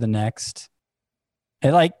year to the next.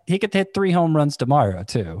 And like he could hit 3 home runs tomorrow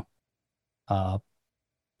too. But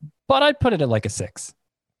I'd put it at like a 6.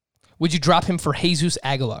 Would you drop him for Jesus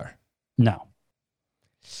Aguilar? No.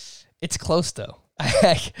 It's close though.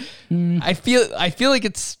 I feel like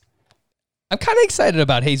it's. I'm kind of excited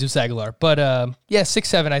about Jesus Aguilar, but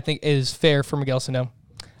 6-7 I think is fair for Miguel Sano.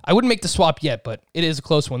 I wouldn't make the swap yet, but it is a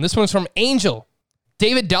close one. This one's from Angel.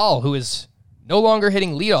 David Dahl, who is no longer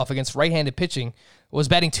hitting leadoff against right-handed pitching, was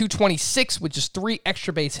batting .226 with just 3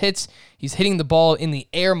 extra base hits. He's hitting the ball in the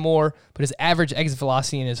air more, but his average exit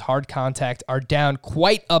velocity and his hard contact are down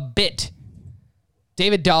quite a bit.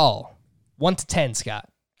 David Dahl, 1 to 10, Scott.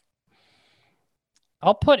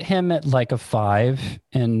 I'll put him at like a 5,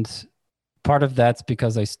 and part of that's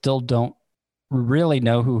because I still don't really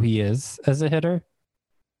know who he is as a hitter.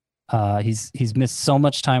 He's missed so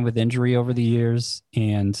much time with injury over the years,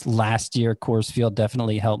 and last year Coors Field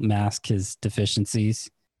definitely helped mask his deficiencies.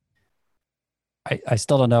 I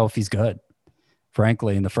still don't know if he's good,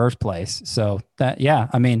 frankly, in the first place. So I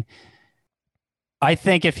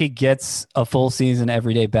think if he gets a full season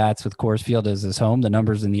everyday bats with Coors Field as his home, the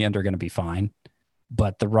numbers in the end are going to be fine.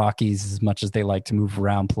 But the Rockies, as much as they like to move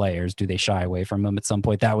around players, do they shy away from him at some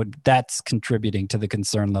point? That's contributing to the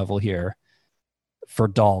concern level here for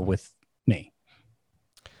Dahl with me.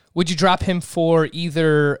 Would you drop him for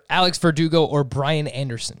either Alex Verdugo or Brian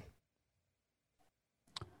Anderson?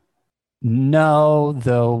 No,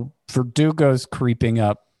 though Verdugo's creeping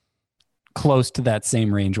up close to that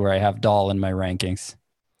same range where I have Dahl in my rankings.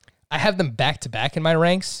 I have them back-to-back in my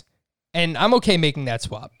ranks, and I'm okay making that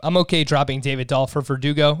swap. I'm okay dropping David Dahl for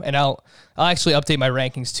Verdugo, and I'll actually update my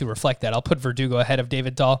rankings to reflect that. I'll put Verdugo ahead of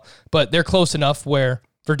David Dahl, but they're close enough where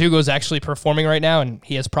Verdugo's actually performing right now, and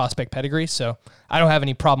he has prospect pedigree, so I don't have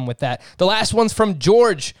any problem with that. The last one's from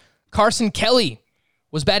George. Carson Kelly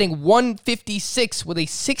was batting .156 with a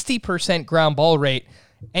 60% ground ball rate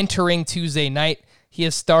entering Tuesday night. He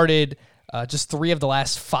has started just 3 of the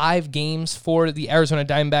last 5 games for the Arizona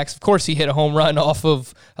Diamondbacks. Of course, he hit a home run off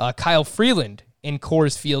of Kyle Freeland in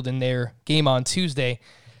Coors Field in their game on Tuesday.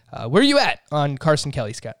 Where are you at on Carson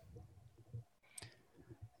Kelly, Scott?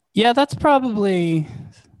 Yeah, that's probably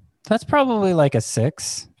like a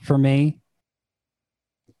 6 for me.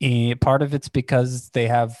 And part of it's because they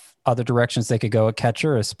have other directions they could go at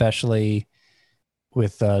catcher, especially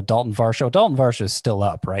with Dalton Varsho. Dalton Varsho is still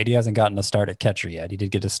up, right? He hasn't gotten a start at catcher yet. He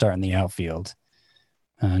did get a start in the outfield.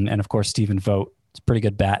 And of course, Stephen Vogt. It's a pretty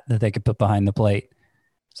good bat that they could put behind the plate.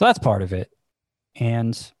 So that's part of it.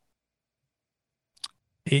 And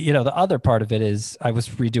the other part of it is I was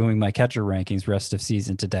redoing my catcher rankings rest of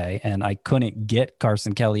season today, and I couldn't get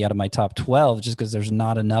Carson Kelly out of my top 12 just because there's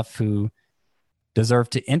not enough who deserve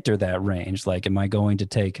to enter that range. Like, am I going to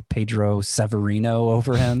take Pedro Severino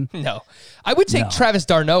over him? No. I would take Travis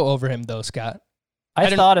d'Arnaud over him, though, Scott.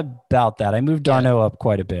 I thought about that. I moved d'Arnaud up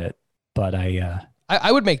quite a bit, but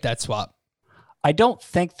I would make that swap. I don't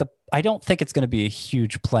think it's going to be a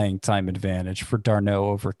huge playing time advantage for d'Arnaud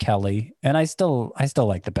over Kelly, and I still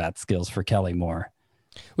like the bat skills for Kelly more.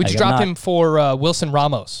 Would you drop him for Wilson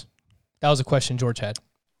Ramos? That was a question George had.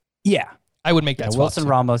 Yeah. I would make that swap Wilson too.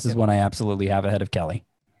 Ramos is one I absolutely have ahead of Kelly.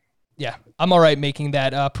 Yeah, I'm all right making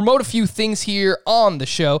that. Promote a few things here on the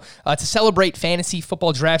show to celebrate fantasy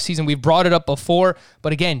football draft season. We've brought it up before,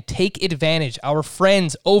 but again, take advantage. Our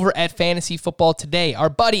friends over at Fantasy Football Today, our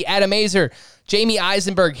buddy Adam Azer, Jamie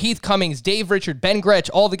Eisenberg, Heath Cummings, Dave Richard, Ben Gretsch,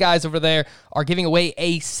 all the guys over there are giving away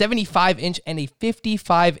a 75-inch and a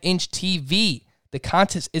 55-inch TV. The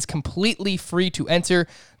contest is completely free to enter.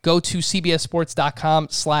 Go to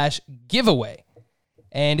cbssports.com/giveaway.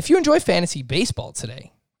 And if you enjoy fantasy baseball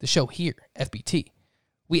today, the show here, FBT,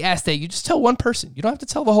 we ask that you just tell one person. You don't have to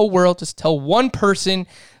tell the whole world. Just tell one person.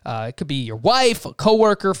 It could be your wife, a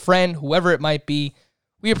coworker, friend, whoever it might be.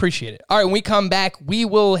 We appreciate it. All right, when we come back, we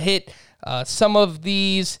will hit some of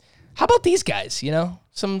these. How about these guys?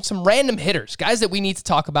 Some random hitters, guys that we need to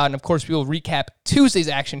talk about. And of course, we will recap Tuesday's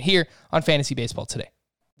action here on Fantasy Baseball Today.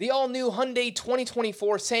 The all-new Hyundai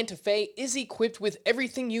 2024 Santa Fe is equipped with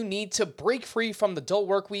everything you need to break free from the dull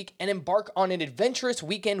work week and embark on an adventurous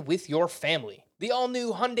weekend with your family. The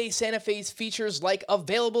all-new Hyundai Santa Fe's features like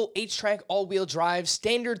available H-Track all-wheel drive,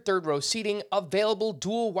 standard third-row seating, available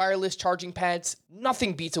dual wireless charging pads.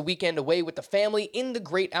 Nothing beats a weekend away with the family in the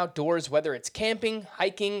great outdoors, whether it's camping,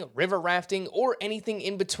 hiking, river rafting, or anything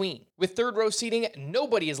in between. With third-row seating,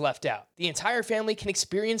 nobody is left out. The entire family can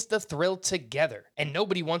experience the thrill together, and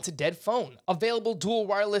nobody wants a dead phone. Available dual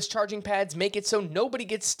wireless charging pads make it so nobody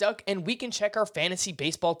gets stuck, and we can check our fantasy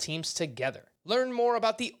baseball teams together. Learn more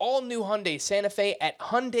about the all-new Hyundai Santa Fe at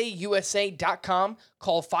HyundaiUSA.com.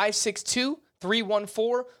 Call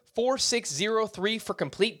 562-314-4603 for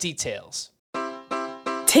complete details.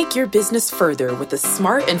 Take your business further with the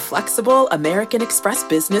smart and flexible American Express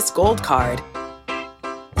Business Gold Card.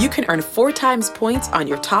 You can earn 4 times points on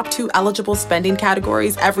your top 2 eligible spending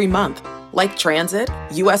categories every month, like transit,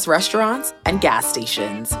 U.S. restaurants, and gas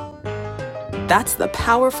stations. That's the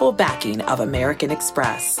powerful backing of American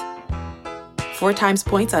Express. 4 times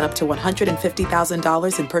points on up to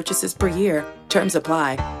 $150,000 in purchases per year. Terms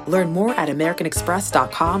apply. Learn more at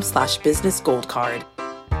americanexpress.com/business gold card.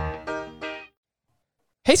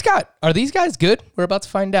 Hey, Scott, are these guys good? We're about to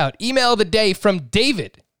find out. Email of the day from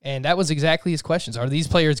David. And that was exactly his questions. Are these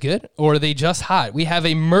players good or are they just hot? We have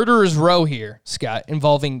a murderer's row here, Scott,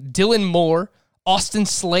 involving Dylan Moore, Austin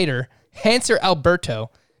Slater, Hanser Alberto,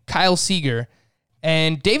 Kyle Seager.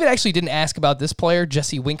 And David actually didn't ask about this player,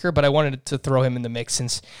 Jesse Winker, but I wanted to throw him in the mix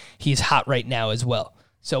since he's hot right now as well.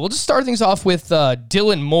 So we'll just start things off with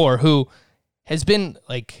Dylan Moore, who has been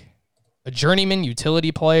like a journeyman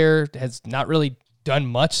utility player, has not really done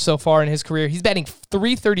much so far in his career. He's batting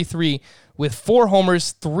 .333 with 4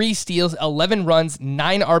 homers, 3 steals, 11 runs,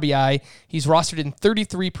 9 RBI. He's rostered in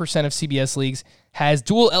 33% of CBS leagues, has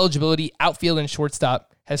dual eligibility, outfield and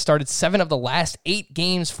shortstop, has started 7 of the last 8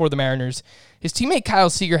 games for the Mariners. His teammate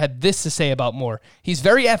Kyle Seager had this to say about Moore. He's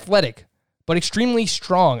very athletic, but extremely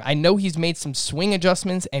strong. I know he's made some swing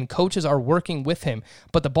adjustments and coaches are working with him,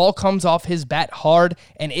 but the ball comes off his bat hard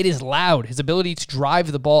and it is loud. His ability to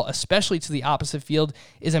drive the ball, especially to the opposite field,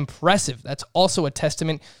 is impressive. That's also a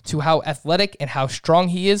testament to how athletic and how strong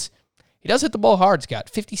he is. He does hit the ball hard,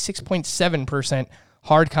 Scott. 56.7%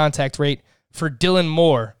 hard contact rate for Dylan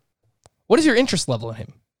Moore. What is your interest level in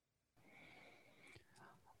him?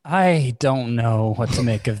 I don't know what to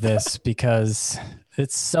make of this because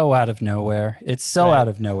it's so out of nowhere. It's so out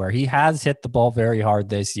of nowhere. He has hit the ball very hard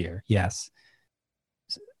this year. Yes.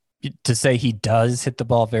 To say he does hit the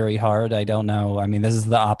ball very hard, I don't know. I mean, this is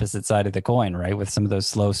the opposite side of the coin, right? With some of those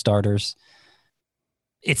slow starters.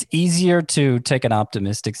 It's easier to take an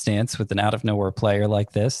optimistic stance with an out of nowhere player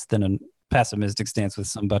like this than a pessimistic stance with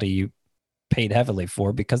somebody you paid heavily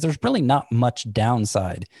for, because there's really not much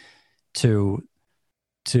downside to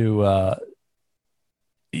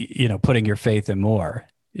putting your faith in Moore,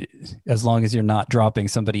 as long as you're not dropping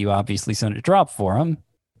somebody you obviously sent to drop for him.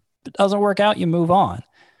 If it doesn't work out, you move on.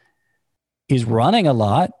 He's running a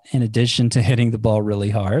lot in addition to hitting the ball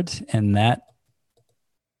really hard, and that,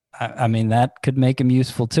 I mean, that could make him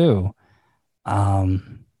useful too. I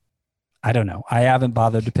don't know. I haven't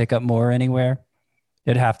bothered to pick up Moore anywhere.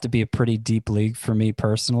 It'd have to be a pretty deep league for me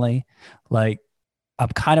personally. Like, I'm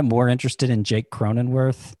kind of more interested in Jake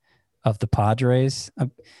Cronenworth of the Padres.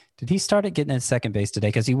 Did he start getting at second base today?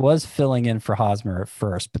 Because he was filling in for Hosmer at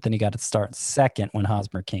first, but then he got to start second when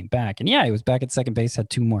Hosmer came back. And yeah, he was back at second base, had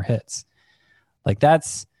 2 more hits. Like,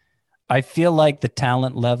 that's, I feel like the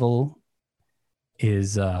talent level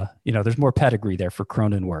is, there's more pedigree there for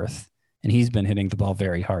Cronenworth, and he's been hitting the ball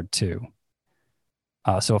very hard too.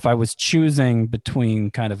 So if I was choosing between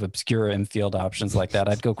kind of obscure infield options like that,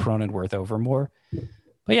 I'd go Cronenworth over Moore.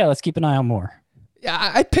 But yeah, let's keep an eye on Moore.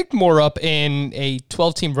 Yeah, I picked Moore up in a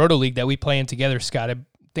 12-team roto league that we play in together, Scott. I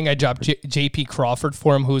think I dropped J.P. Crawford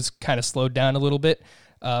for him, who's kind of slowed down a little bit.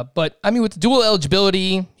 But, I mean, with the dual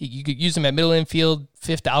eligibility, you could use him at middle infield,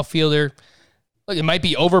 fifth outfielder. Look, it might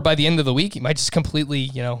be over by the end of the week. He might just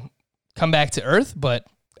completely, come back to earth. But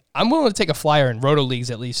I'm willing to take a flyer in roto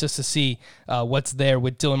leagues at least just to see what's there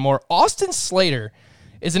with Dylan Moore. Austin Slater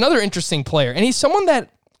is another interesting player, and he's someone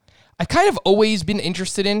that I've kind of always been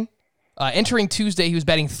interested in. Entering Tuesday, he was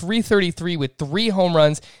batting .333 with 3 home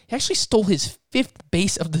runs. He actually stole his 5th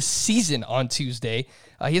base of the season on Tuesday.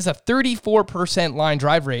 He has a 34% line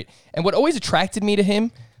drive rate. And what always attracted me to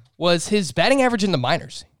him was his batting average in the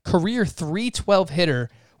minors. Career .312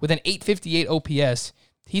 hitter with an .858 OPS.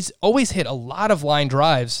 He's always hit a lot of line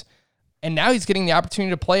drives. And now he's getting the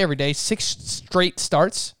opportunity to play every day. 6 straight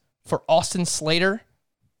starts for Austin Slater.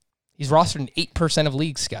 He's rostered in 8% of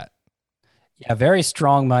leagues, Scott. Yeah, very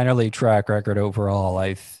strong minor league track record overall.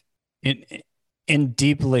 In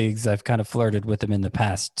deep leagues, I've kind of flirted with him in the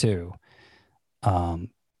past too.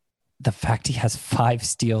 The fact he has 5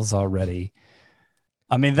 steals already,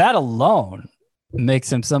 I mean, that alone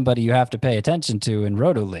makes him somebody you have to pay attention to in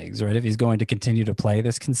roto leagues, right? If he's going to continue to play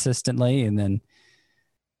this consistently, and then,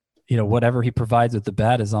 whatever he provides with the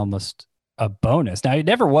bat is almost a bonus. Now, he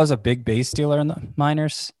never was a big base stealer in the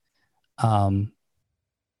minors.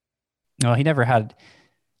 No, he never had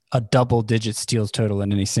a double-digit steals total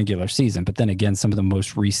in any singular season. But then again, some of the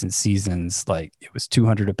most recent seasons, like it was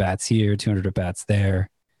 200 at-bats here, 200 at-bats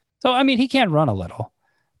there. So, I mean, he can run a little.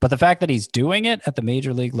 But the fact that he's doing it at the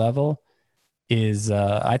major league level is,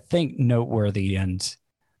 I think, noteworthy. And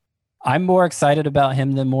I'm more excited about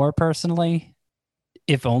him than Moore personally,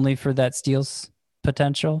 if only for that steals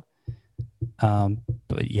potential.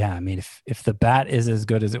 But yeah, I mean, if the bat is as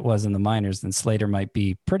good as it was in the minors, then Slater might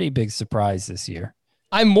be pretty big surprise this year.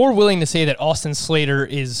 I'm more willing to say that Austin Slater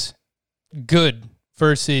is good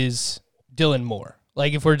versus Dylan Moore.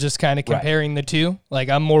 Like, if we're just kind of comparing the two, like,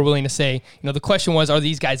 I'm more willing to say, the question was, are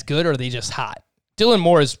these guys good or are they just hot? Dylan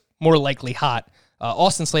Moore is more likely hot.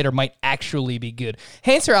 Austin Slater might actually be good.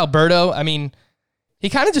 Hanser Alberto, I mean, he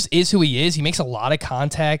kind of just is who he is. He makes a lot of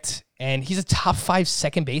contact, and he's a top 5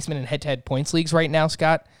 second baseman in head-to-head points leagues right now,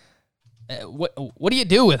 Scott. What do you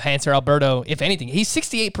do with Hanser Alberto, if anything? He's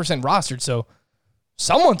 68% rostered, so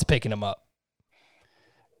someone's picking him up.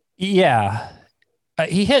 Yeah.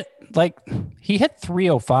 He hit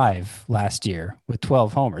 305 last year with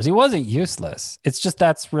 12 homers. He wasn't useless. It's just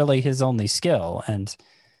that's really his only skill, and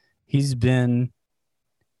he's been...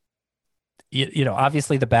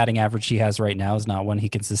 obviously the batting average he has right now is not one he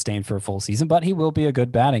can sustain for a full season, but he will be a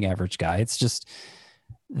good batting average guy. It's just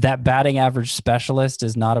that batting average specialist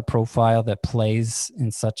is not a profile that plays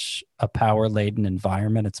in such a power-laden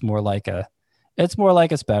environment. It's more like a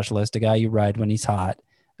specialist, a guy you ride when he's hot,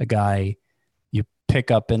 a guy you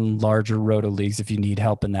pick up in larger roto leagues if you need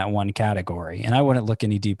help in that one category. And I wouldn't look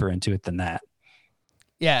any deeper into it than that.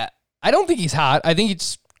 Yeah, I don't think he's hot. I think he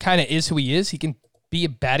just kind of is who he is. He can be a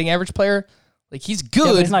batting average player. Like, he's good.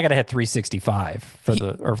 Yeah, but he's not going to hit 365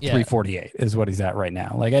 or 348 is what he's at right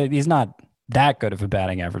now. Like, he's not that good of a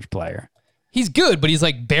batting average player. He's good, but he's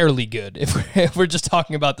like barely good if we're just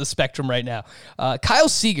talking about the spectrum right now. Kyle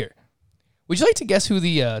Seager. Would you like to guess who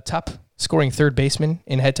the top scoring third baseman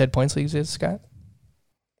in head-to-head points leagues is, Scott?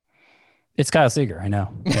 It's Kyle Seager, I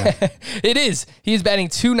know. Yeah. It is. He is batting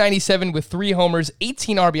 .297 with 3 homers,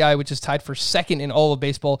 18 RBI, which is tied for second in all of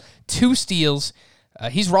baseball, 2 steals.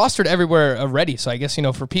 He's rostered everywhere already, so I guess,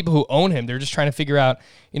 for people who own him, they're just trying to figure out,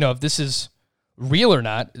 if this is real or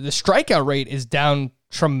not. The strikeout rate is down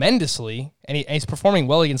tremendously, and he's performing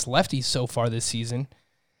well against lefties so far this season.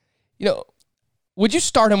 Would you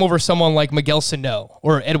start him over someone like Miguel Sano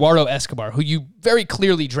or Eduardo Escobar, who you very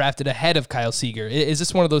clearly drafted ahead of Kyle Seager? Is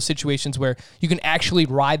this one of those situations where you can actually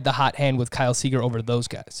ride the hot hand with Kyle Seager over those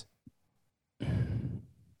guys?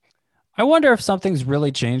 I wonder if something's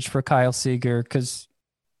really changed for Kyle Seager because,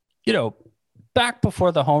 back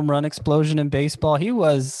before the home run explosion in baseball, he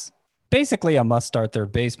was basically a must-start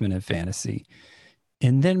third baseman in fantasy.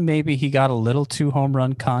 And then maybe he got a little too home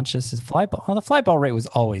run conscious. The fly ball rate was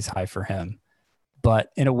always high for him,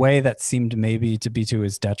 but in a way that seemed maybe to be to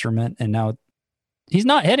his detriment. And now he's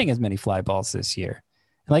not hitting as many fly balls this year.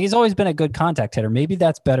 Like, he's always been a good contact hitter. Maybe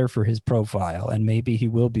that's better for his profile, and maybe he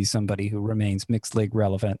will be somebody who remains mixed league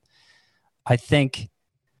relevant. I think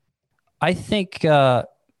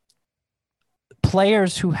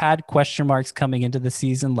players who had question marks coming into the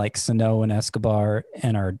season, like Sano and Escobar,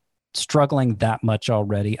 and are struggling that much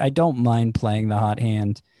already, I don't mind playing the hot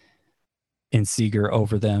hand in Seager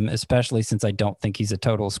over them, especially since I don't think he's a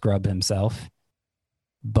total scrub himself.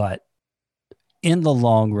 but in the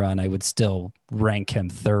long run, I would still rank him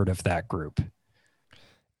third of that group.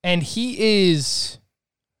 And he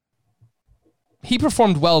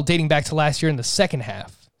performed well dating back to last year in the second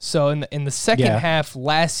half. So in the second half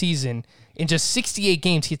last season, in just 68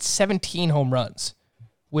 games, he had 17 home runs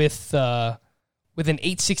with an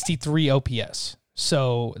 863 OPS.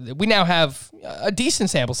 So we now have a decent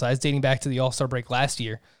sample size dating back to the All-Star break last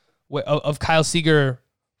year of Kyle Seager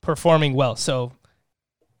performing well. So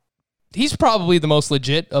he's probably the most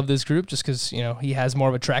legit of this group just because, he has more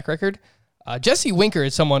of a track record. Jesse Winker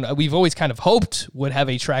is someone we've always kind of hoped would have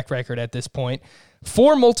a track record at this point.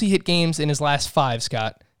 4 multi-hit games in his last 5,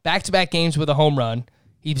 Scott. Back-to-back games with a home run.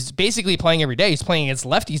 He's basically playing every day. He's playing against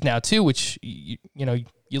lefties now too, which you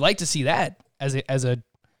like to see that as a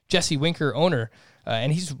Jesse Winker owner.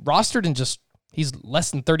 And he's rostered in he's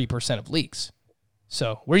less than 30% of leagues.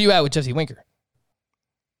 So where are you at with Jesse Winker?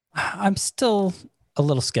 I'm still a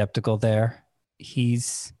little skeptical there.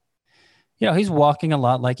 He's walking a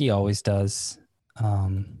lot like he always does.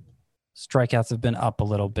 Strikeouts have been up a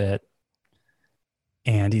little bit,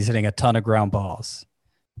 and he's hitting a ton of ground balls.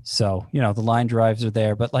 So, the line drives are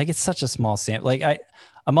there, but it's such a small sample.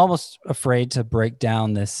 I'm almost afraid to break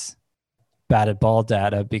down this batted ball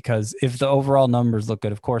data because if the overall numbers look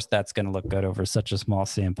good, of course, that's going to look good over such a small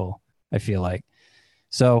sample, I feel like.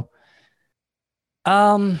 So,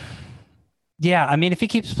 yeah, I mean, if he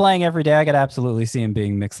keeps playing every day, I could absolutely see him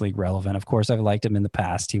being mixed league relevant. Of course, I've liked him in the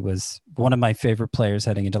past. He was one of my favorite players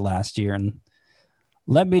heading into last year and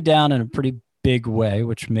let me down in a pretty big way,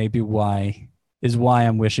 which may be why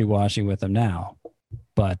I'm wishy-washy with him now.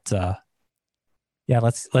 But yeah,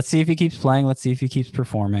 let's see if he keeps playing. Let's see if he keeps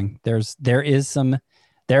performing. There is some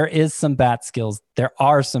bat skills. There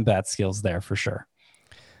are some bat skills there for sure.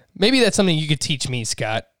 Maybe that's something you could teach me,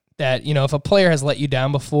 Scott, that, if a player has let you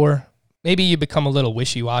down before, maybe you become a little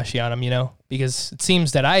wishy-washy on him, because it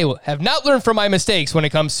seems that I have not learned from my mistakes when it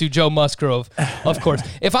comes to Joe Musgrove, of course.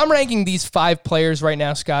 If I'm ranking these 5 players right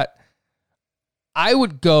now, Scott, I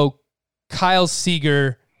would go Kyle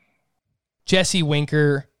Seager, Jesse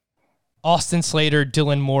Winker, Austin Slater,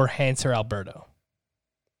 Dylan Moore, Hanser Alberto.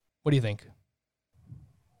 What do you think?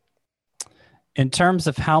 In terms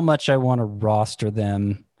of how much I want to roster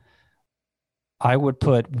them, I would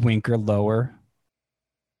put Winker lower.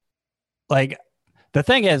 The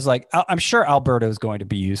thing is, I'm sure Alberto is going to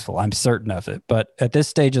be useful. I'm certain of it. But at this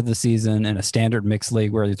stage of the season, in a standard mixed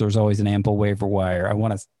league where there's always an ample waiver wire, I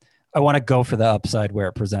want to go for the upside where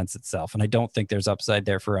it presents itself. And I don't think there's upside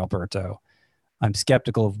there for Alberto. I'm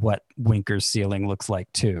skeptical of what Winker's ceiling looks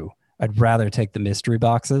like too. I'd rather take the mystery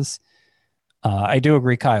boxes. I do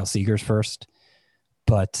agree Kyle Seager's first,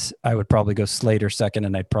 but I would probably go Slater second,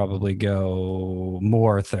 and I'd probably go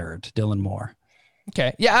Moore third, Dylan Moore.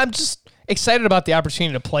 Okay. Yeah, I'm just excited about the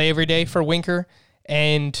opportunity to play every day for Winker,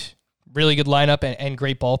 and really good lineup and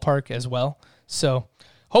great ballpark as well. So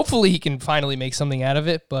hopefully he can finally make something out of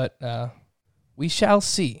it, but we shall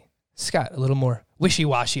see. Scott, a little more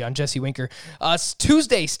wishy-washy on Jesse Winker.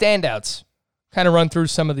 Tuesday standouts. Kind of run through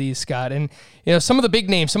some of these, Scott. And, some of the big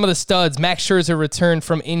names, some of the studs. Max Scherzer returned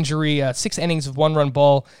from injury, 6 innings of 1-run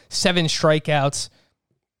ball, 7 strikeouts.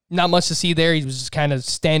 Not much to see there. He was just kind of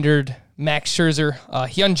standard Max Scherzer.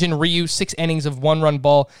 Hyunjin Ryu, 6 innings of 1-run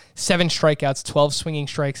ball, 7 strikeouts, 12 swinging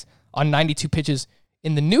strikes on 92 pitches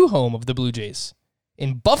in the new home of the Blue Jays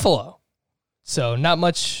in Buffalo. So not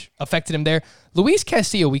much affected him there. Luis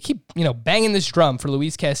Castillo, we keep banging this drum for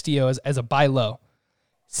Luis Castillo as a buy low.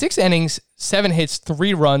 6 innings, 7 hits,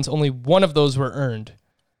 3 runs. Only 1 of those were earned.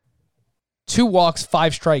 2 walks,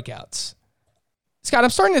 5 strikeouts. Scott, I'm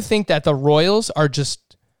starting to think that the Royals are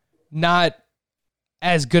just not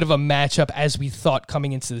as good of a matchup as we thought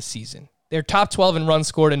coming into the season. They're top 12 in runs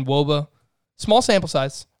scored in WOBA. Small sample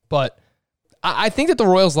size, but I think that the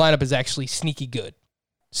Royals lineup is actually sneaky good.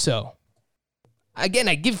 So, again,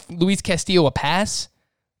 I give Luis Castillo a pass,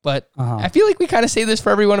 but I feel like we kind of say this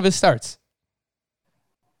for every one of his starts.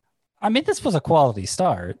 I mean, this was a quality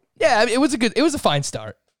start. Yeah, it was a fine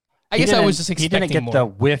start. I guess I was just expecting more. He didn't get the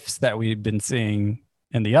whiffs that we've been seeing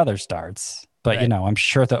in the other starts, but right. I'm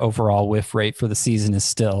sure the overall whiff rate for the season is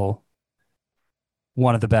still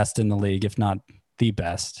one of the best in the league, if not the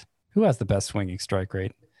best. Who has the best swinging strike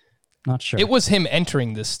rate? Not sure. It was him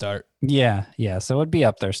entering this start. Yeah. So it'd be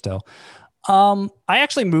up there still. I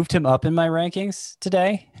actually moved him up in my rankings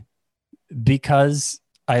today because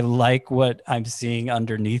I like what I'm seeing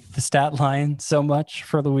underneath the stat line so much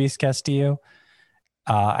for Luis Castillo.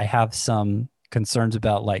 I have some concerns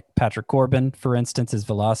about Patrick Corbin, for instance, his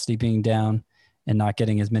velocity being down and not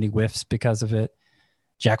getting as many whiffs because of it.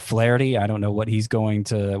 Jack Flaherty, I don't know what he's going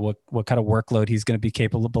to what kind of workload he's going to be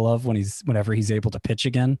capable of whenever he's able to pitch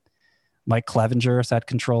again. Mike Clevenger has had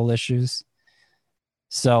control issues.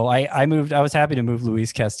 So I was happy to move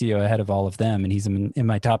Luis Castillo ahead of all of them, and he's in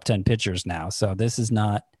my top 10 pitchers now. So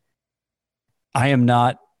I am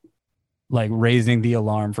not like raising the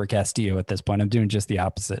alarm for Castillo at this point. I'm doing just the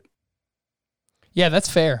opposite. Yeah, that's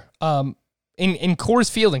fair. In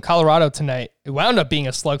Coors Field in Colorado tonight, it wound up being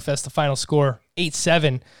a slugfest. The final score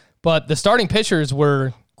 8-7, but the starting pitchers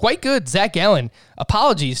were quite good. Zach Gallen.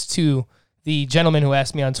 Apologies to the gentleman who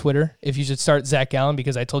asked me on Twitter if you should start Zach Gallen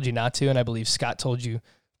because I told you not to, and I believe Scott told you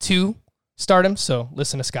to start him. So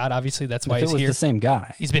listen to Scott. Obviously, that's why he's here. The same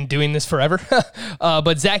guy. He's been doing this forever.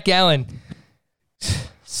 But Zach Gallen,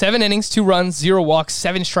 7 innings, 2 runs, 0 walks,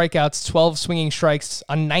 7 strikeouts, 12 swinging strikes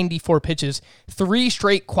on 94 pitches, 3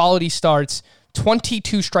 straight quality starts,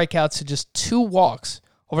 22 strikeouts to just 2 walks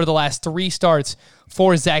over the last 3 starts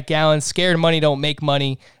for Zach Gallen. Scared money don't make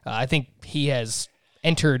money. I think he has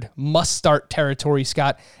entered must-start territory,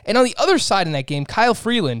 Scott. And on the other side in that game, Kyle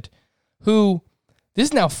Freeland, who this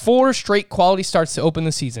is now 4 straight quality starts to open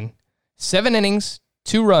the season. 7 innings,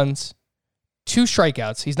 2 runs, 2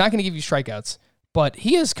 strikeouts. He's not going to give you strikeouts, but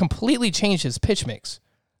he has completely changed his pitch mix.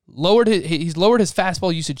 He's lowered his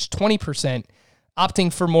fastball usage 20%,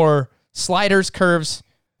 opting for more sliders, curves,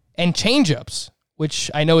 and changeups, which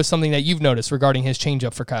I know is something that you've noticed regarding his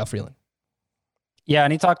changeup for Kyle Freeland. Yeah,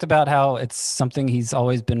 and he talked about how it's something he's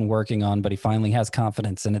always been working on, but he finally has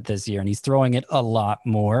confidence in it this year, and he's throwing it a lot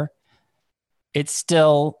more. It's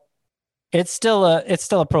still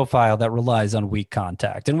a profile that relies on weak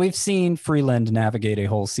contact, and we've seen Freeland navigate a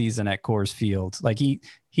whole season at Coors Field. Like he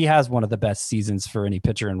has one of the best seasons for any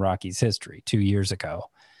pitcher in Rockies history 2 years ago,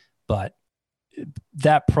 but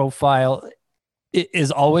that profile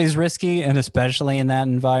is always risky, and especially in that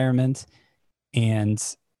environment. And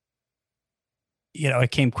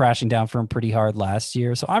it came crashing down for him pretty hard last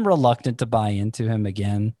year. So I'm reluctant to buy into him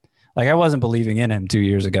again. Like I wasn't believing in him 2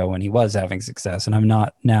 years ago when he was having success, and I'm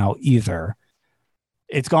not now either.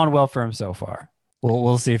 It's gone well for him so far.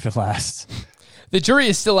 We'll see if it lasts. The jury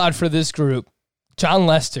is still out for this group. John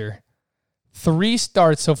Lester, 3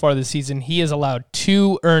 starts so far this season. He has allowed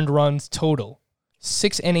 2 earned runs total.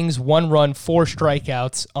 6 innings, 1 run, 4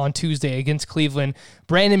 strikeouts on Tuesday against Cleveland.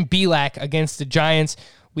 Brandon Bielak against the Giants.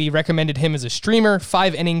 We recommended him as a streamer.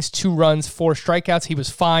 5 innings, 2 runs, 4 strikeouts. He was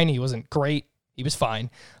fine. He wasn't great. He was fine.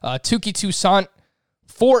 Touki Toussaint,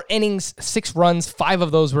 4 innings, 6 runs. 5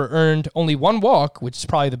 of those were earned. Only 1 walk, which is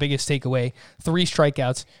probably the biggest takeaway. 3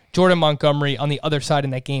 strikeouts. Jordan Montgomery on the other side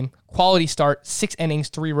in that game. Quality start, 6 innings,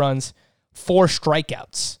 3 runs, 4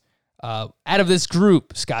 strikeouts. Out of this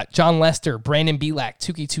group, Scott, John Lester, Brandon Bielak,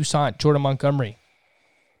 Touki Toussaint, Jordan Montgomery.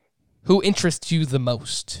 Who interests you the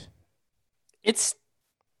most? It's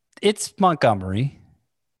Montgomery.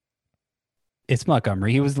 It's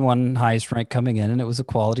Montgomery. He was the one highest rank coming in, and it was a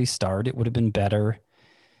quality start. It would have been better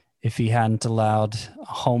if he hadn't allowed a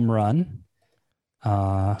home run.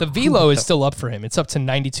 The velo is still up for him. It's up to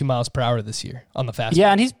 92 miles per hour this year on the fastball.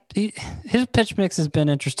 Yeah, and his pitch mix has been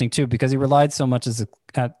interesting too because he relied so much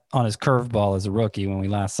on his curveball as a rookie when we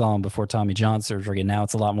last saw him before Tommy John surgery, and now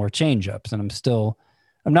it's a lot more changeups. And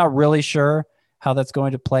I'm not really sure how that's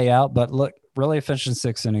going to play out, but look, really efficient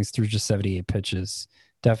 6 innings through just 78 pitches.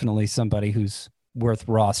 Definitely somebody who's worth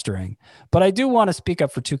rostering. But I do want to speak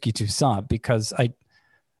up for Touki Toussaint because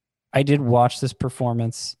I did watch this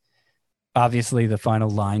performance. Obviously, the final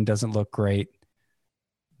line doesn't look great.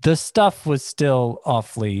 The stuff was still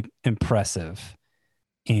awfully impressive.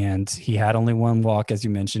 And he had only 1 walk, as you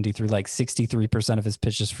mentioned. He threw like 63% of his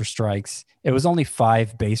pitches for strikes. It was only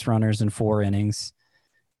 5 base runners in 4 innings.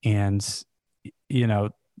 And,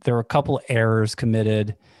 there were a couple errors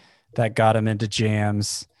committed that got him into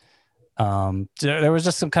jams. There was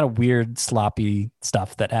just some kind of weird, sloppy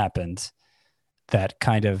stuff that happened that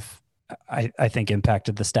kind of, I think,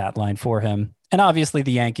 impacted the stat line for him. And obviously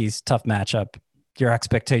the Yankees, tough matchup. Your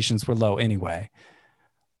expectations were low anyway.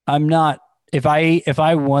 If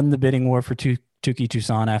I won the bidding war for Touki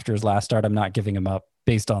Toussaint after his last start, I'm not giving him up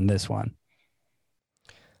based on this one.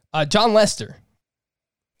 John Lester.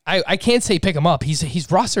 I can't say pick him up. He's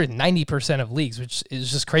rostered in 90% of leagues, which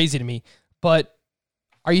is just crazy to me. But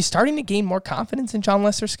are you starting to gain more confidence in John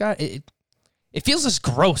Lester, Scott? It feels just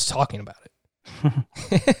gross talking about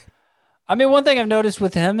it. I mean, one thing I've noticed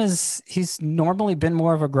with him is he's normally been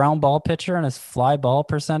more of a ground ball pitcher, and his fly ball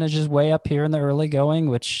percentage is way up here in the early going,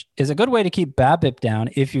 which is a good way to keep BABIP down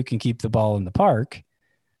if you can keep the ball in the park,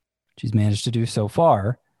 which he's managed to do so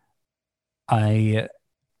far. A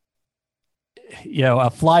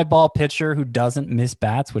fly ball pitcher who doesn't miss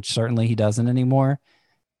bats, which certainly he doesn't anymore,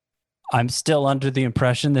 I'm still under the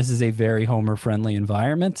impression this is a very homer-friendly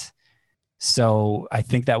environment. So I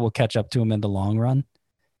think that will catch up to him in the long run.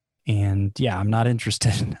 And yeah, I'm not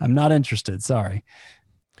interested. I'm not interested. Sorry.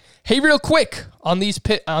 Hey, real quick on these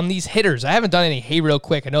hitters. I haven't done any hey real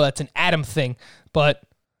quick. I know that's an Adam thing, but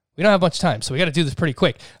we don't have much time, so we got to do this pretty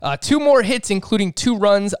quick. 2 more hits, including 2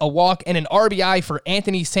 runs, a walk, and an RBI for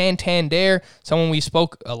Anthony Santander, someone we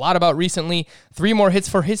spoke a lot about recently. 3 more hits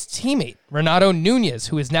for his teammate, Renato Nunez,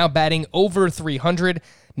 who is now batting over 300.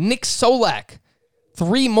 Nick Solak,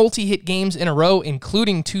 3 multi-hit games in a row,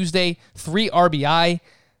 including Tuesday, 3 RBI.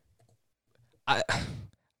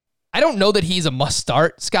 I don't know that he's a must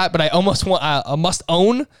start, Scott, but I almost want a must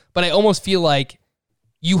own, but I almost feel like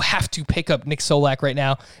you have to pick up Nick Solak right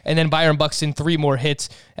now. And then Byron Buxton, 3 more hits,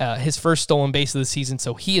 his first stolen base of the season.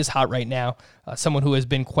 So he is hot right now, someone who has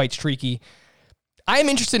been quite streaky. I am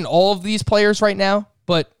interested in all of these players right now,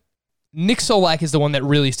 but Nick Solak is the one that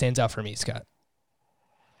really stands out for me, Scott.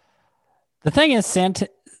 The thing is,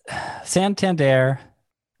 Santander,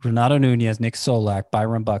 Renato Nunez, Nick Solak,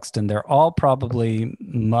 Byron Buxton, they're all probably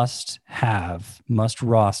must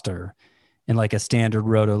roster in like a standard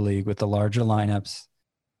roto league with the larger lineups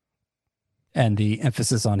and the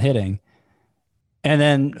emphasis on hitting. And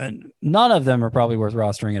then none of them are probably worth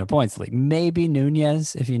rostering in a points league. Maybe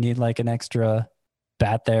Nunez if you need like an extra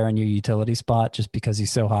bat there in your utility spot just because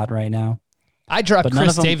he's so hot right now. I dropped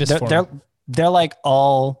Chris Davis for him. They're like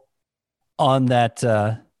all on that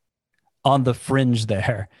on the fringe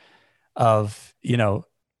there of,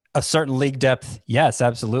 a certain league depth. Yes,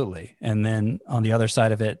 absolutely. And then on the other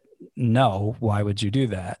side of it, no, why would you do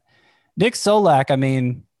that? Nick Solak, I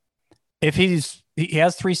mean, if he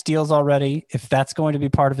has 3 steals already, if that's going to be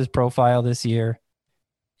part of his profile this year,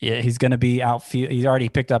 yeah, he's going to be outfield. He's already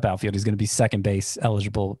picked up outfield. He's going to be second base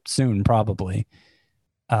eligible soon, probably.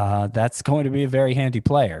 That's going to be a very handy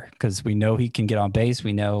player because we know he can get on base.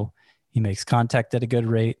 We know he makes contact at a good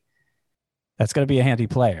rate. That's going to be a handy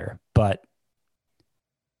player, but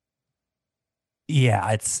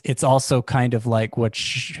yeah, it's also kind of like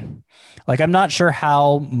I'm not sure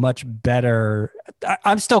how much better.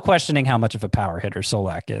 I'm still questioning how much of a power hitter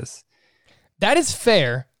Solak is. That is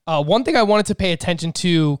fair. One thing I wanted to pay attention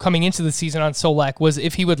to coming into the season on Solak was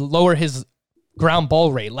if he would lower his ground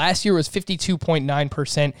ball rate. Last year was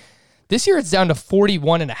 52.9%. This year it's down to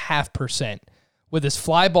 41.5%, with his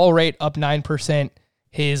fly ball rate up 9%,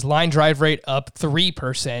 his line drive rate up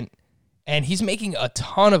 3%, and he's making a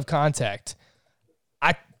ton of contact.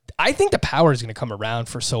 I think the power is going to come around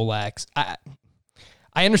for Solak.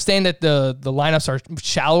 I understand that the lineups are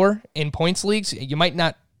shallower in points leagues. You might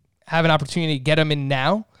not have an opportunity to get him in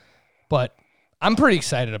now, but I'm pretty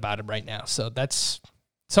excited about him right now. So that's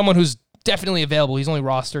someone who's definitely available. He's only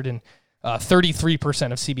rostered in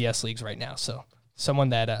 33% of CBS leagues right now. So someone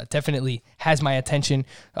that definitely has my attention.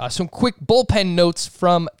 Some quick bullpen notes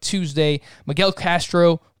from Tuesday. Miguel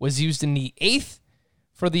Castro was used in the 8th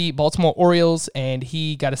for the Baltimore Orioles, and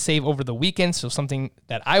he got a save over the weekend, so something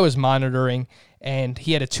that I was monitoring, and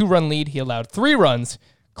he had a 2-run lead. He allowed 3 runs.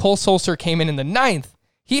 Cole Sulser came in the 9th.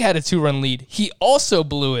 He had a 2-run lead. He also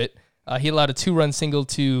blew it. He allowed a 2-run single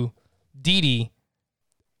to Didi.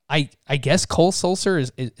 I guess Cole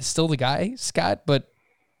Sulser is still the guy, Scott, but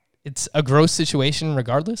it's a gross situation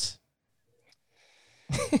regardless.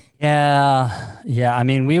 Yeah. I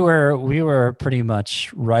mean, we were pretty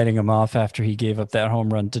much writing him off after he gave up that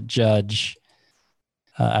home run to Judge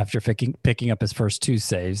after picking up his first 2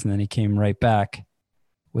 saves, and then he came right back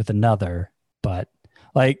with another. But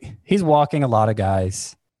like, he's walking a lot of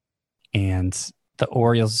guys, and the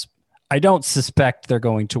Orioles, I don't suspect they're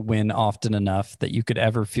going to win often enough that you could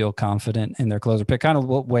ever feel confident in their closer pick. Kind of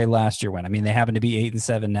the way last year went. I mean, they happen to be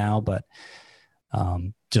 8-7 now, but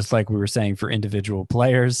just like we were saying for individual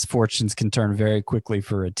players, fortunes can turn very quickly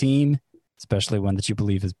for a team, especially one that you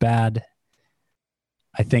believe is bad.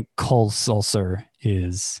 I think Cole Sulser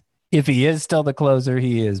is, if he is still the closer,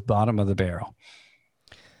 he is bottom of the barrel.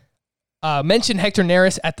 Mentioned Hector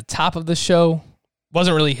Neris at the top of the show.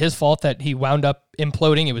 Wasn't really his fault that he wound up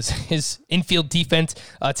imploding. It was his infield defense.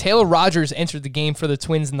 Taylor Rogers entered the game for the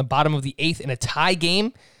Twins in the bottom of the 8th in a tie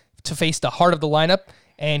game to face the heart of the lineup,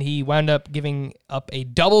 and he wound up giving up a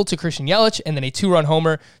double to Christian Yelich and then a 2-run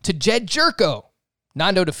homer to Jed Jerko,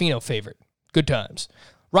 Nando DeFino favorite. Good times.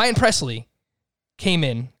 Ryan Presley came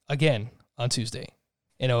in again on Tuesday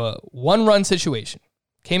in a 1-run situation.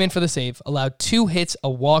 Came in for the save, allowed 2 hits, a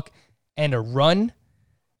walk, and a run.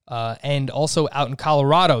 And also out in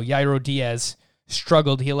Colorado, Yairo Diaz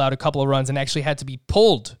struggled. He allowed a couple of runs and actually had to be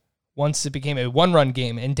pulled once it became a one-run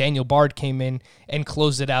game and Daniel Bard came in and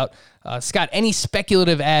closed it out. Scott, any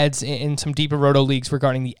speculative ads in some deeper roto leagues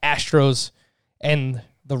regarding the Astros and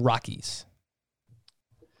the Rockies?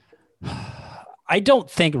 I don't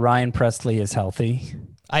think Ryan Presley is healthy.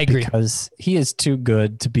 I agree. Because he is too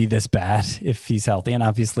good to be this bad if he's healthy. And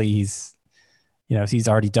obviously he's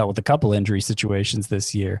already dealt with a couple injury situations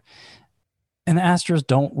this year. And the Astros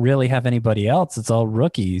don't really have anybody else. It's all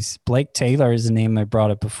rookies. Blake Taylor is a name I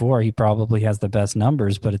brought up before. He probably has the best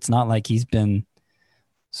numbers, but it's not like he's been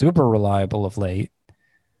super reliable of late.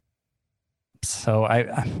 So I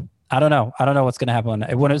don't know. I don't know what's going to happen.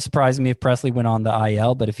 It wouldn't surprise me if Presley went on the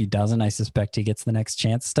IL, but if he doesn't, I suspect he gets the next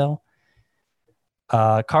chance still.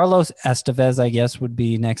 Carlos Estevez, I guess, would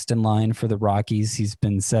be next in line for the Rockies. He's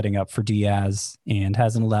been setting up for Diaz and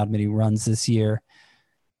hasn't allowed many runs this year.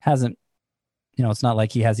 It's not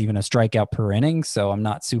like he has even a strikeout per inning, so I'm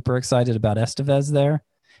not super excited about Estevez there.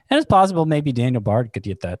 And it's possible maybe Daniel Bard could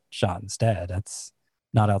get that shot instead. That's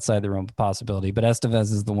not outside the realm of possibility, but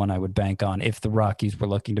Estevez is the one I would bank on if the Rockies were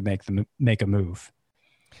looking to make a move.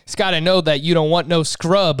 Scott, I know that you don't want no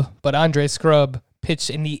scrub, but Andre Scrub pitched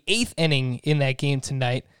in the 8th inning in that game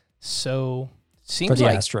tonight. So seems for the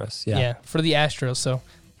like Astros, yeah, for the Astros. So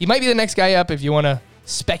he might be the next guy up if you want to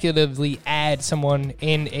speculatively add someone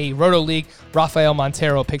in a roto league. Rafael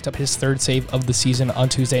Montero picked up his 3rd save of the season on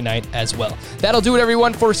Tuesday night as well. That'll do it,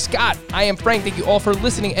 everyone. For Scott, I am Frank. Thank you all for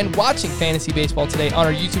listening and watching Fantasy Baseball today on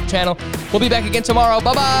our YouTube channel. We'll be back again tomorrow.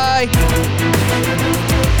 Bye-bye.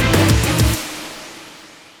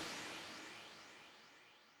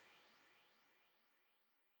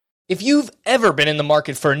 If you've ever been in the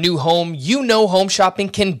market for a new home, you know home shopping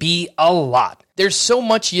can be a lot. There's so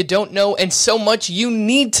much you don't know and so much you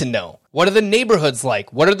need to know. What are the neighborhoods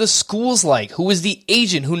like? What are the schools like? Who is the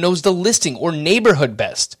agent who knows the listing or neighborhood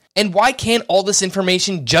best? And why can't all this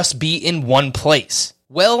information just be in one place?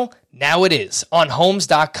 Well, now it is on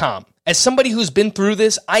Homes.com. As somebody who's been through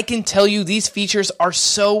this, I can tell you these features are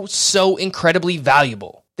so incredibly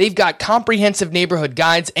valuable. They've got comprehensive neighborhood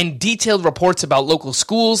guides and detailed reports about local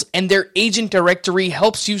schools, and their agent directory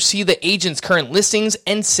helps you see the agent's current listings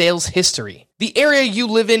and sales history. The area you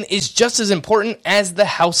live in is just as important as the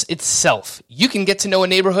house itself. You can get to know a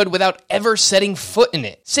neighborhood without ever setting foot in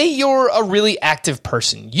it. Say you're a really active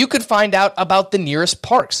person. You could find out about the nearest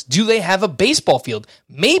parks. Do they have a baseball field?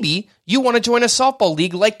 Maybe you want to join a softball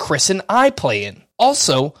league like Chris and I play in.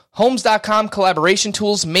 Also, Homes.com collaboration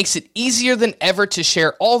tools makes it easier than ever to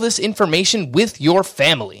share all this information with your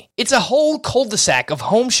family. It's a whole cul-de-sac of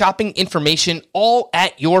home shopping information all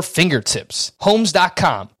at your fingertips.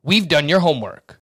 Homes.com. We've done your homework.